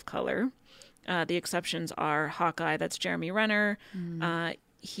people of color. The exceptions are Hawkeye, that's Jeremy Renner.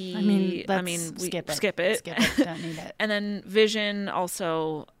 Skip it. Don't need it. And then Vision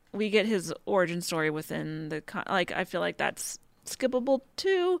also, we get his origin story within the I feel like that's skippable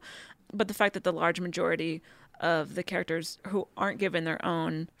too, but the fact that the large majority of the characters who aren't given their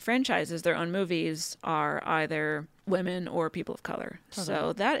own franchises, their own movies, are either women or people of color. Totally.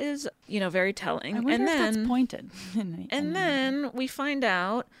 So that is, very telling. I wonder if that's pointed. Then we find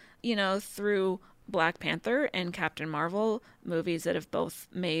out, through Black Panther and Captain Marvel, movies that have both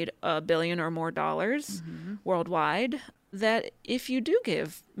made $1 billion or more worldwide, that if you do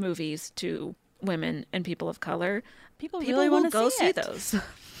give movies to women and people of color, people really will want to go see it. those.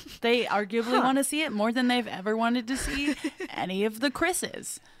 They arguably want to see it more than they've ever wanted to see any of the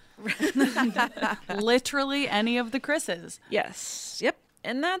Chris's. Literally any of the Chris's. Yes. Yep.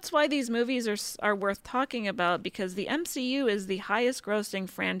 And that's why these movies are worth talking about, because the MCU is the highest grossing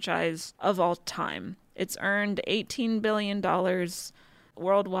franchise of all time. It's earned $18 billion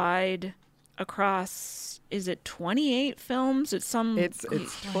worldwide across, is it 28 films? It's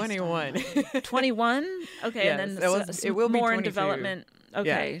 21. 21? Okay, yes, and then it will be more 22. in development.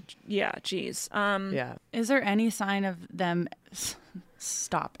 Okay, yeah, geez. Yeah. Is there any sign of them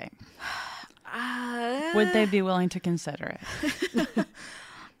stopping? Would they be willing to consider it?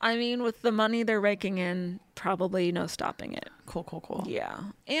 I mean, with the money they're raking in, probably no stopping it. Cool. Yeah.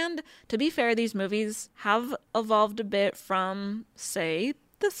 And to be fair, these movies have evolved a bit from, say,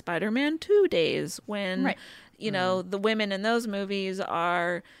 the Spider-Man 2 days when, the women in those movies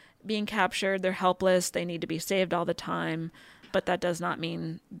are being captured. They're helpless. They need to be saved all the time. But that does not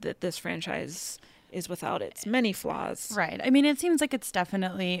mean that this franchise is without its many flaws. Right. I mean, it seems like it's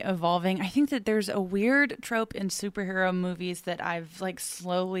definitely evolving. I think that there's a weird trope in superhero movies that I've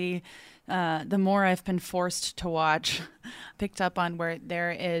slowly, the more I've been forced to watch, picked up on, where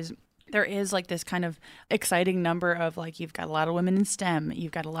there is this kind of exciting number of you've got a lot of women in STEM,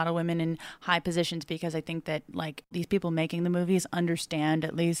 you've got a lot of women in high positions, because I think that these people making the movies understand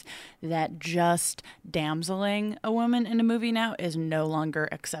at least that just damseling a woman in a movie now is no longer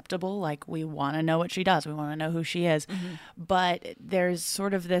acceptable. We want to know what she does. We want to know who she is. Mm-hmm. But there's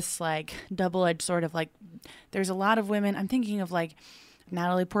sort of this double-edged sort of there's a lot of women. I'm thinking of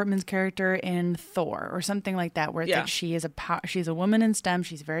Natalie Portman's character in Thor or something like that, where it's she's a woman in STEM,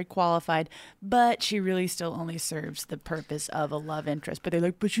 she's very qualified, but she really still only serves the purpose of a love interest. But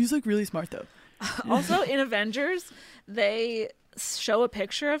they're but she's really smart though. Also in Avengers, they show a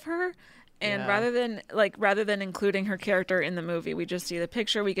picture of her, and rather than including her character in the movie, we just see the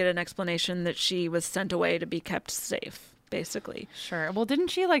picture. We get an explanation that she was sent away to be kept safe. Basically. Sure. Well, didn't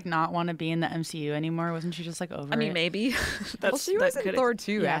she not want to be in the MCU anymore? Wasn't she just over it? I mean, maybe. She was in Thor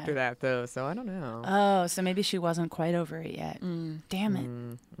 2 after that, though, so I don't know. Oh, so maybe she wasn't quite over it yet. Damn it.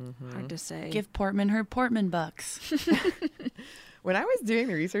 Mm-hmm. Hard to say. Give Portman her Portman bucks. When I was doing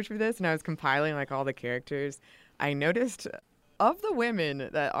the research for this and I was compiling all the characters, I noticed of the women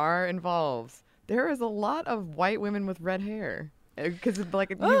that are involved, there is a lot of white women with red hair. Because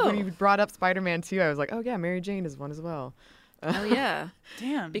when you brought up Spider-Man 2, I was like, oh yeah, Mary Jane is one as well. Oh yeah.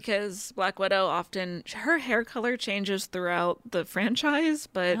 Damn. Because Black Widow her hair color changes throughout the franchise,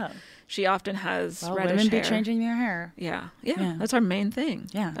 but she often has reddish women hair. Be changing their hair. Yeah. That's our main thing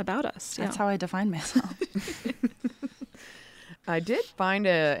about us. That's how I define myself. I did find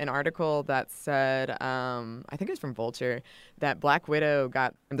an article that said, I think it was from Vulture, that Black Widow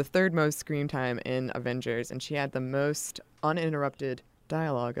got the third most screen time in Avengers, and she had the most uninterrupted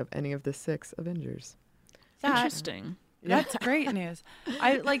dialogue of any of the 6 Avengers. Interesting. That's great news.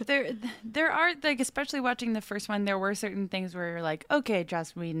 There are especially watching the first one, there were certain things where you're okay,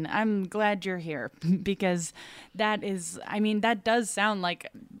 Joss Whedon, I'm glad you're here, because that does sound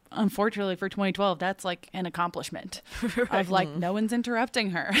unfortunately for 2012, that's an accomplishment of no one's interrupting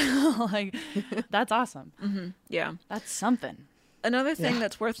her. That's awesome. Mm-hmm. Yeah, that's something. Another thing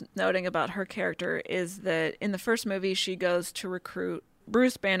that's worth noting about her character is that in the first movie, she goes to recruit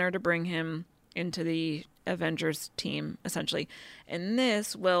Bruce Banner to bring him into the Avengers team, essentially. And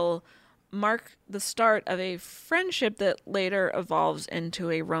this will mark the start of a friendship that later evolves into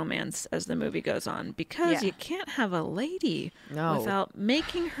a romance as the movie goes on, because you can't have a lady without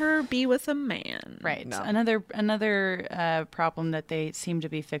making her be with a man. Right. No. Another problem that they seem to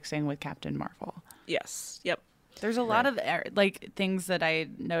be fixing with Captain Marvel. Yes. Yep. There's a lot of things that I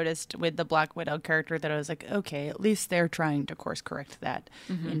noticed with the Black Widow character that I was okay, at least they're trying to course correct that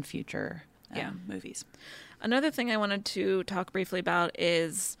in future movies. Another thing I wanted to talk briefly about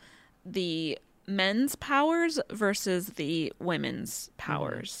is the men's powers versus the women's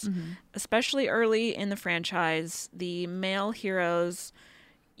powers. Mm-hmm. Especially early in the franchise, the male heroes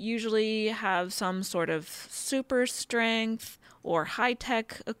usually have some sort of super strength or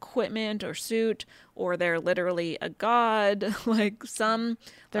high-tech equipment or suit, or they're literally a god.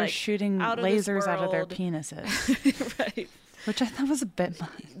 They're shooting lasers out of their penises. Right. Which I thought was a bit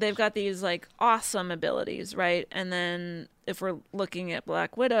much. They've got these awesome abilities, right? And then if we're looking at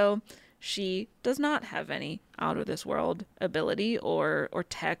Black Widow, she does not have any out of this world ability or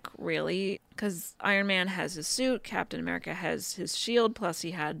tech, really, because Iron Man has his suit, Captain America has his shield, plus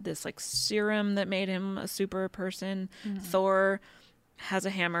he had this serum that made him a super person. Mm-hmm. Thor has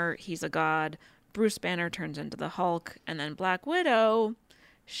a hammer, he's a god. Bruce Banner turns into the Hulk, and then Black Widow,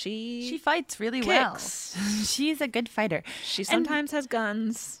 she fights really well. She's a good fighter. She sometimes has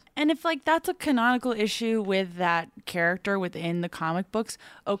guns. And if that's a canonical issue with that character within the comic books,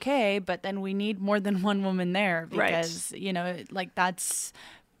 okay, but then we need more than one woman there, because that's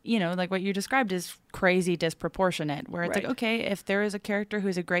what you described is crazy disproportionate, where it's okay, if there is a character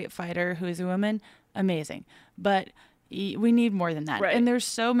who's a great fighter who is a woman, amazing, but we need more than that. Right. And there's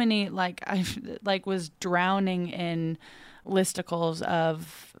so many I was drowning in listicles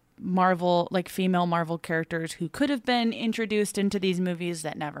of Marvel, like female Marvel characters who could have been introduced into these movies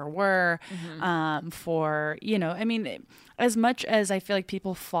that never were. For, you know, I mean, as much as I feel like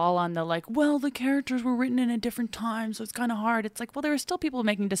people fall on the like, well, the characters were written in a different time, so it's kind of hard. It's like, well, there are still people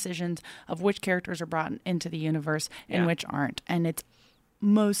making decisions of which characters are brought into the universe and which aren't. And it's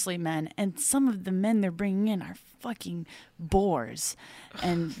mostly men. And some of the men they're bringing in are fucking bores.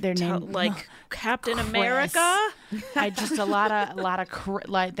 And their name, like Captain Chris. America. I just a lot of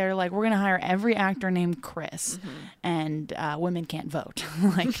like they're like, we're gonna hire every actor named Chris, and women can't vote.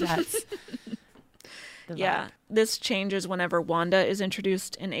 Like that's. Yeah, this changes whenever Wanda is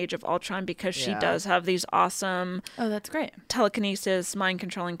introduced in Age of Ultron because she does have these awesome that's great telekinesis, mind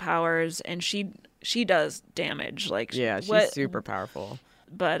controlling powers, and she does damage. Like she's super powerful.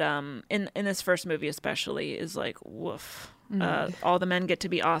 But in this first movie especially is like woof. All the men get to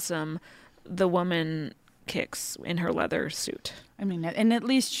be awesome. The woman kicks in her leather suit. I mean, and at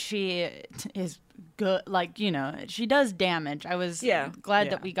least she is good. Like, you know, she does damage. I was glad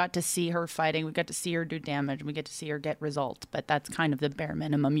that we got to see her fighting. We got to see her do damage. We get to see her get results. But that's kind of the bare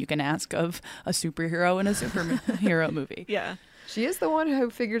minimum you can ask of a superhero in a superhero movie. Yeah. She is the one who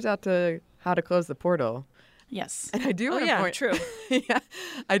figures out how to close the portal. Yes. And I do want to point true.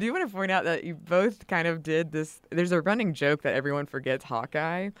 I do want to point out that you both kind of did this. There's a running joke that everyone forgets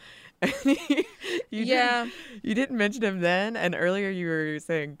Hawkeye. You didn't mention him then, and earlier you were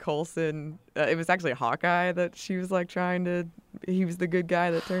saying Coulson. It was actually Hawkeye that she was like he was the good guy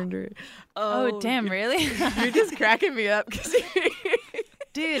that turned her. Oh damn, really? You're just cracking me up.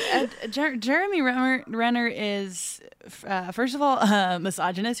 Dude, Jeremy Renner is, first of all,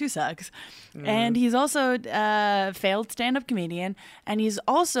 misogynist who sucks. And he's also a failed stand-up comedian. And he's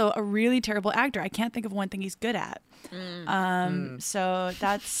also a really terrible actor. I can't think of one thing he's good at. So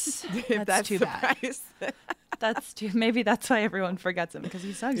that's too bad. Maybe that's why everyone forgets him, because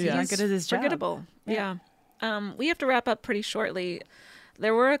he sucks. He's not good at his job. Forgettable. Yeah. We have to wrap up pretty shortly.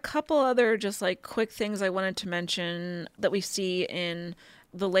 There were a couple other just like quick things I wanted to mention that we see in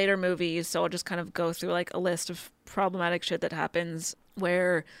the later movies. So I'll just kind of go through like a list of problematic shit that happens,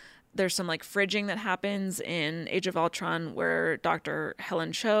 where there's some like fridging that happens in Age of Ultron, where Dr.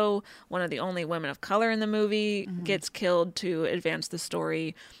 Helen Cho, one of the only women of color in the movie, gets killed to advance the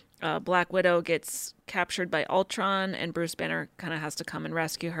story. Black Widow gets captured by Ultron, and Bruce Banner kind of has to come and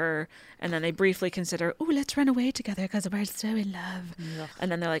rescue her. And then they briefly consider, oh, let's run away together because we're so in love. Ugh. And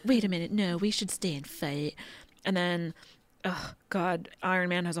then they're like, wait a minute, no, we should stay and fight. And then, oh, God, Iron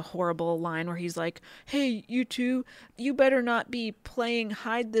Man has a horrible line where he's like, hey, you two, you better not be playing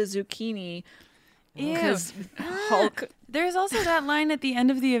hide the zucchini. Because Hulk. There's also that line at the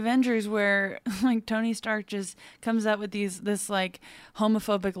end of the Avengers where like Tony Stark just comes out with this like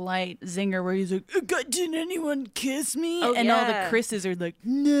homophobic light zinger where he's like, didn't anyone kiss me? Oh, and all the Chris's are like,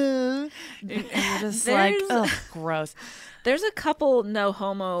 no. And you're just like, ugh, gross. There's a couple no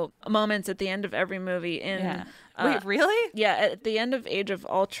homo moments at the end of every movie. Wait, really? Yeah, at the end of Age of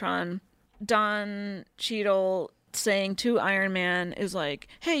Ultron, Don Cheadle saying to Iron Man is like,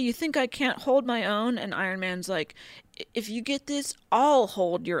 hey, you think I can't hold my own? And Iron Man's like, if you get this, I'll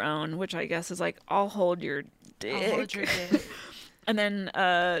hold your own, which I guess is like, I'll hold your dick. I'll hold your dick. And then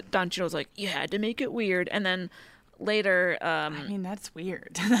Don Cheadle's like, you had to make it weird. And then later, I mean, that's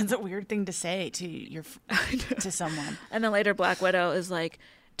weird. That's a weird thing to say to to someone. And then later Black Widow is like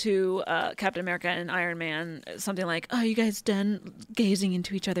to Captain America and Iron Man, something like, oh, you guys done gazing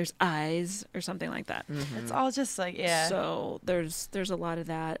into each other's eyes, or something like that. It's all just like, yeah. So there's a lot of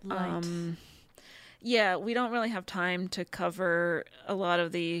that. Yeah, we don't really have time to cover a lot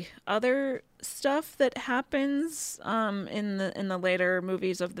of the other stuff that happens in the later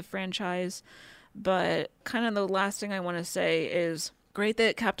movies of the franchise. But kind of the last thing I want to say is great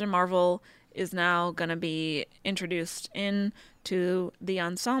that Captain Marvel is now going to be introduced into the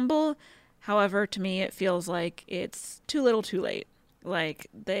ensemble. However, to me, it feels like it's too little too late. Like,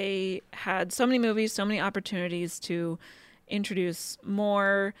 they had so many movies, so many opportunities to introduce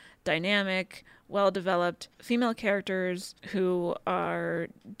more dynamic, well-developed female characters who are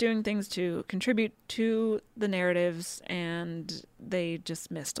doing things to contribute to the narratives, and they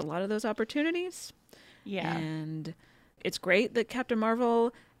just missed a lot of those opportunities. Yeah. And it's great that Captain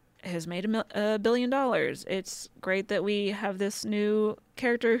Marvel has made $1 billion. It's great that we have this new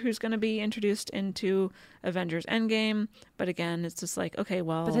character who's going to be introduced into Avengers Endgame. But again, it's just like, okay,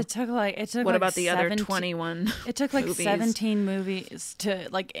 well, but it took what about the other 21? It took like movies? 17 movies to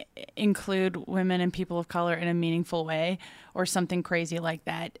like include women and people of color in a meaningful way, or something crazy like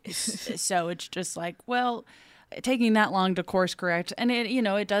that. So it's just like, well, taking that long to course correct, and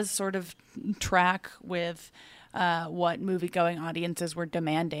it does sort of track with what movie-going audiences were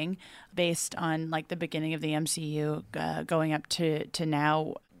demanding based on like the beginning of the MCU going up to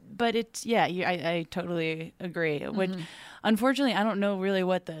now. But it's, I totally agree. Which, unfortunately, I don't know really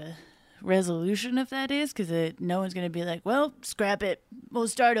what the resolution of that is, because no one's going to be like, well, scrap it, we'll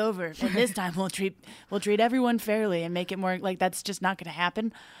start over, and this time we'll treat everyone fairly and make it more like, that's just not going to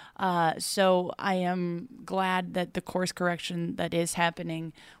happen. So I am glad that the course correction that is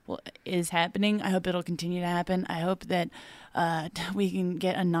happening is happening. I hope it'll continue to happen. I hope that we can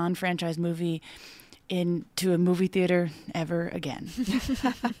get a non-franchise movie into a movie theater ever again.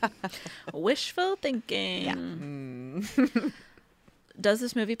 Wishful thinking. Yeah. Does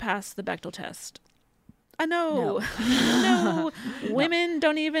this movie pass the Bechdel test? No. No. Women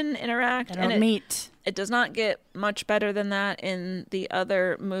don't even interact. They don't meet. It does not get much better than that in the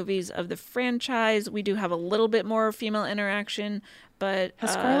other movies of the franchise. We do have a little bit more female interaction, but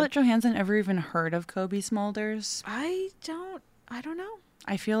has Scarlett Johansson ever even heard of Kobe Smulders? I don't know.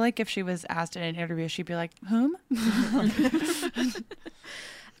 I feel like if she was asked in an interview, she'd be like, whom?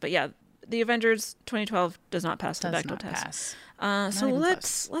 But yeah, the Avengers 2012 does not pass the Bechdel test. So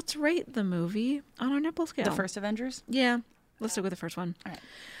let's rate the movie on our nipple scale. The first Avengers? Yeah. Let's stick with the first one. All right.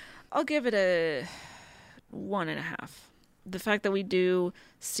 I'll give it a 1.5. The fact that we do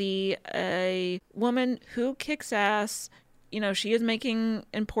see a woman who kicks ass, she is making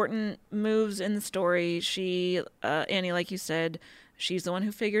important moves in the story. She, Annie, like you said, she's the one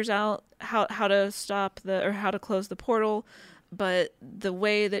who figures out how to how to close the portal. But the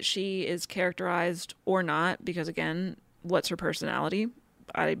way that she is characterized or not, because again, what's her personality?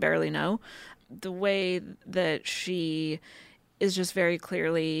 I barely know. The way that she is just very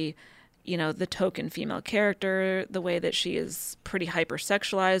clearly, the token female character, the way that she is pretty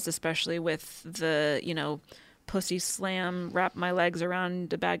hypersexualized, especially with the, pussy slam, wrap my legs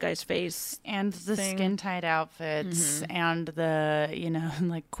around a bad guy's face. And the skin-tight outfits and the,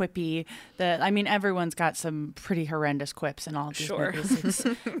 like quippy. Everyone's got some pretty horrendous quips in all of these movies. It's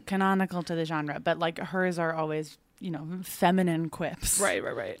canonical to the genre. But like hers are always, feminine quips. Right.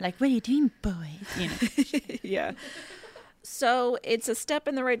 Like, what are you doing, boys? Yeah. So it's a step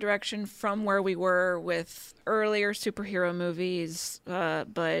in the right direction from where we were with earlier superhero movies,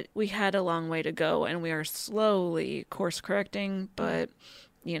 but we had a long way to go, and we are slowly course correcting. But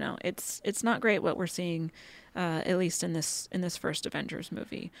it's not great what we're seeing, at least in this first Avengers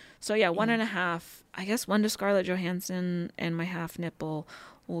movie. So yeah, 1.5. I guess 1 to Scarlett Johansson, and my half nipple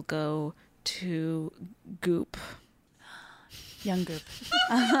will go to Goop. Young Goop.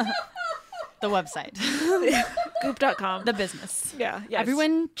 The website. Goop.com. The business. Yeah. Yes.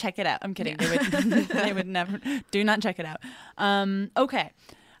 Everyone check it out. I'm kidding. Yeah. They would never. Do not check it out. Okay.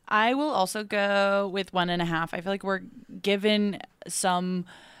 I will also go with 1.5. I feel like we're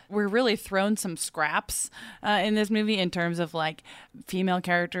really thrown some scraps in this movie in terms of like female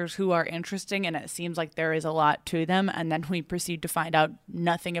characters who are interesting, and it seems like there is a lot to them, and then we proceed to find out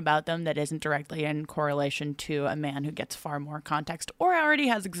nothing about them that isn't directly in correlation to a man who gets far more context or already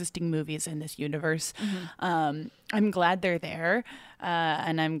has existing movies in this universe. I'm glad they're there,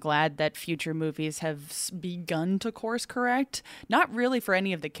 and I'm glad that future movies have begun to course correct. Not really for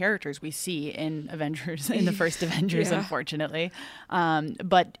any of the characters we see in Avengers, in the first Avengers, unfortunately,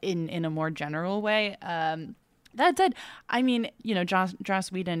 but in a more general way. That said,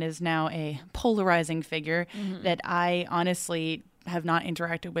 Joss Whedon is now a polarizing figure that I honestly have not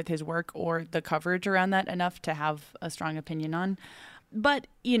interacted with his work or the coverage around that enough to have a strong opinion on. But,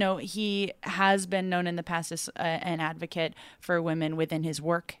 he has been known in the past as an advocate for women within his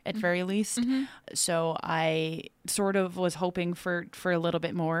work, at very least. So I sort of was hoping for a little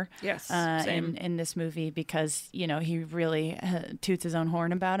bit more in this movie, because, he really toots his own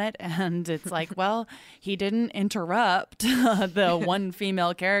horn about it. And it's like, well, he didn't interrupt the one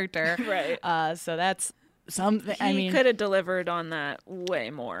female character. Right. So that's something. He could have delivered on that way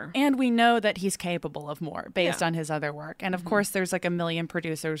more. And we know that he's capable of more based on his other work. And of course, there's like a million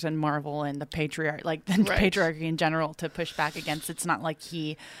producers in Marvel and the patriarchy in general to push back against. It's not like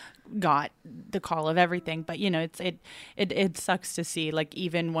he got the call of everything, but it sucks to see like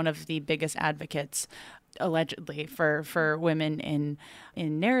even one of the biggest advocates allegedly for women in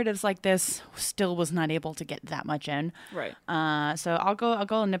narratives like this still was not able to get that much in. Right. So I'll go a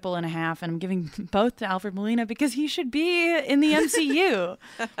 1.5, and I'm giving both to Alfred Molina because he should be in the MCU.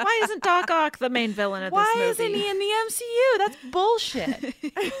 Why isn't Doc Ock the main villain of this movie? Why isn't he in the MCU? That's bullshit.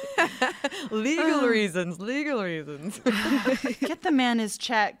 Legal reasons. Get the man his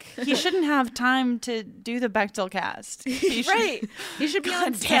check. He shouldn't have time to do the Bechdel cast. He should be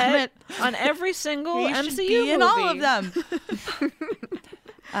on set on every single MCU be movie. in all of them.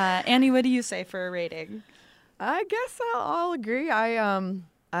 Annie, what do you say for a rating? I guess I'll agree.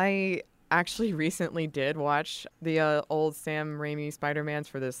 I actually recently did watch the old Sam Raimi Spider-Mans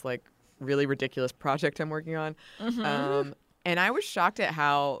for this like really ridiculous project I'm working on. Mm-hmm. And I was shocked at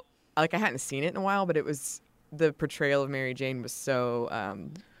how, like, I hadn't seen it in a while, but the portrayal of Mary Jane was so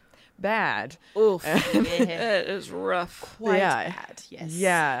bad. Oof. It is rough. Quite bad, yes.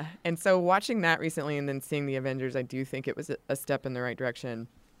 Yeah. And so watching that recently and then seeing the Avengers, I do think it was a step in the right direction.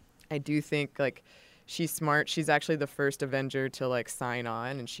 I do think, like, she's smart. She's actually the first Avenger to, like, sign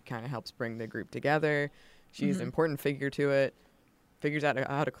on, and she kind of helps bring the group together. She's an important figure to it, figures out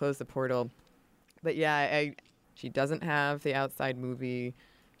how to close the portal. But, yeah, she doesn't have the outside movie.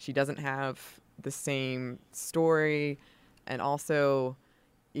 She doesn't have the same story. And also...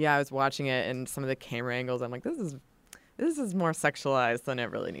 yeah, I was watching it, and some of the camera angles, I'm like, this is more sexualized than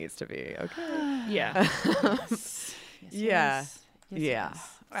it really needs to be. Okay. Yeah. Yeah.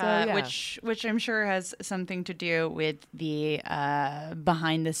 Which I'm sure has something to do with the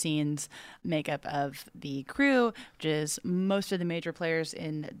behind the scenes makeup of the crew, which is most of the major players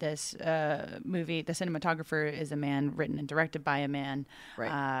in this movie. The cinematographer is a man, written and directed by a man.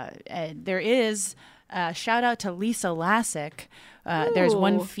 Right. And there is shout out to Lisa Lassick. There's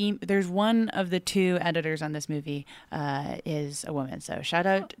one of the two editors on this movie is a woman. So shout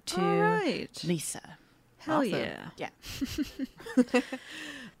out to Lisa. Hell awesome. Yeah. Yeah.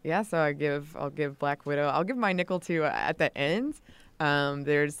 Yeah, so I'll give Black Widow. I'll give my nickel to at the end.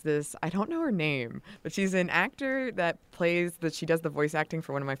 There's this, I don't know her name, but she's an actor that she does the voice acting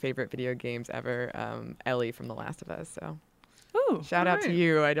for one of my favorite video games ever, Ellie from The Last of Us. So shout out to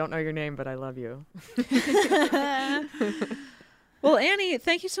you. I don't know your name, but I love you. Well, Anney,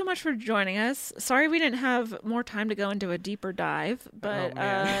 thank you so much for joining us. Sorry we didn't have more time to go into a deeper dive, but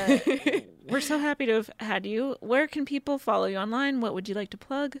we're so happy to have had you. Where can people follow you online? What would you like to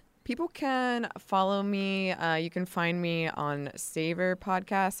plug? People can follow me. You can find me on Savor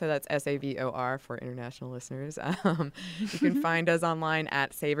Podcast. So that's SAVOR for international listeners. You can find us online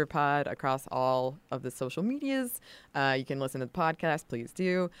at SavorPod across all of the social medias. You can listen to the podcast. Please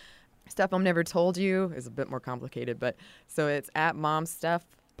do. Stuff Mom Never Told You is a bit more complicated, but so it's at Mom Stuff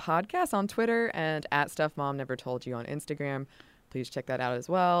Podcast on Twitter and at Stuff Mom Never Told You on Instagram. Please check that out as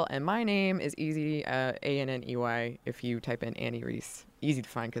well. And my name is easy, Anney, if you type in Anney Reese. Easy to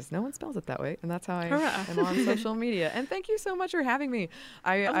find because no one spells it that way, and that's how I am on social media. And thank you so much for having me.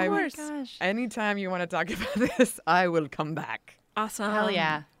 Of course. Anytime you want to talk about this, I will come back. Awesome. Hell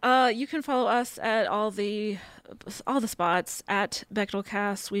yeah. You can follow us at all the spots at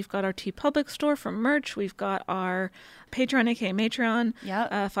Bechtelcast. We've got our TeePublic store for merch. We've got our Patreon, aka Matreon.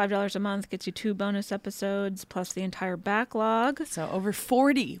 Yeah. $5 a month gets you 2 bonus episodes plus the entire backlog. So over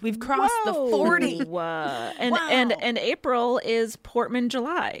 40. We've crossed the 40. And April is Portman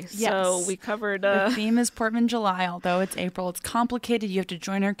July. Yes. So we covered the theme is Portman July, although it's April. It's complicated. You have to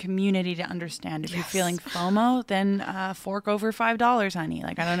join our community to understand. If you're feeling FOMO, then fork over $5, honey.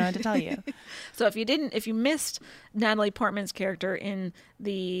 Like, I don't know what to tell you. So if you missed Natalie Portman's character in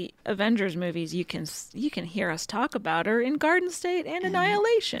the Avengers movies, you can hear us talk about her in Garden State and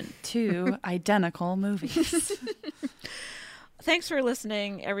Annihilation. 2 identical movies. Thanks for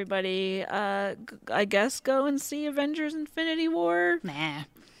listening, everybody. I guess go and see Avengers Infinity War. Nah.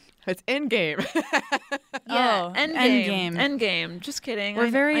 It's Endgame. Yeah, Endgame. Just kidding. We're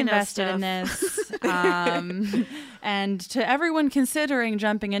very invested in this. And to everyone considering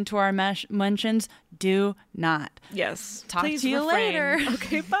jumping into our mentions, do not. Yes. Talk Please to you refrain. later.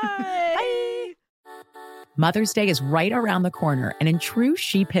 Okay, bye. Bye. Mother's Day is right around the corner, and in true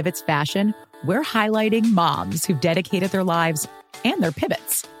She Pivots fashion, we're highlighting moms who've dedicated their lives and their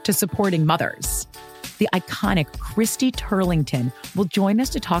pivots to supporting mothers. The iconic Christy Turlington will join us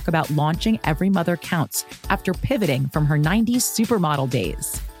to talk about launching Every Mother Counts after pivoting from her 90s supermodel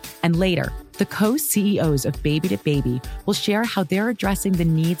days. And later, the co-CEOs of Baby to Baby will share how they're addressing the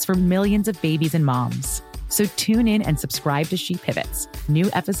needs for millions of babies and moms. So tune in and subscribe to She Pivots.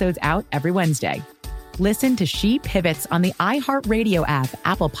 New episodes out every Wednesday. Listen to She Pivots on the iHeartRadio app,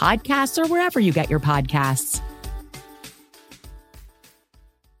 Apple Podcasts, or wherever you get your podcasts.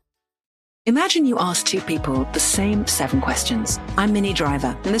 Imagine you ask 2 people the same 7 questions. I'm Minnie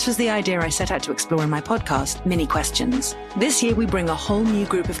Driver, and this was the idea I set out to explore in my podcast, Mini Questions. This year, we bring a whole new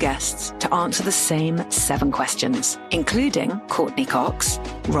group of guests to answer the same 7 questions, including Courtney Cox,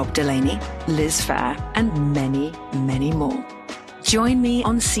 Rob Delaney, Liz Phair, and many, many more. Join me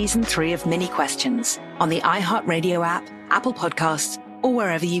on Season 3 of Mini Questions on the iHeartRadio app, Apple Podcasts, or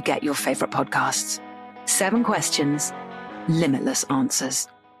wherever you get your favorite podcasts. 7 questions, limitless answers.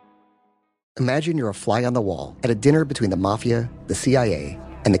 Imagine you're a fly on the wall at a dinner between the mafia, the CIA,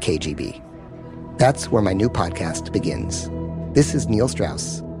 and the KGB. That's where my new podcast begins. This is Neil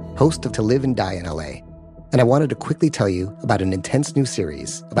Strauss, host of To Live and Die in LA, and I wanted to quickly tell you about an intense new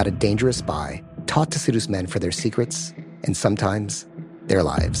series about a dangerous spy taught to seduce men for their secrets and sometimes their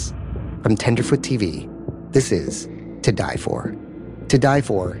lives. From Tenderfoot TV, this is To Die For. To Die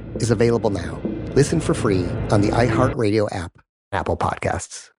For is available now. Listen for free on the iHeartRadio app, Apple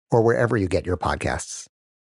Podcasts, or wherever you get your podcasts.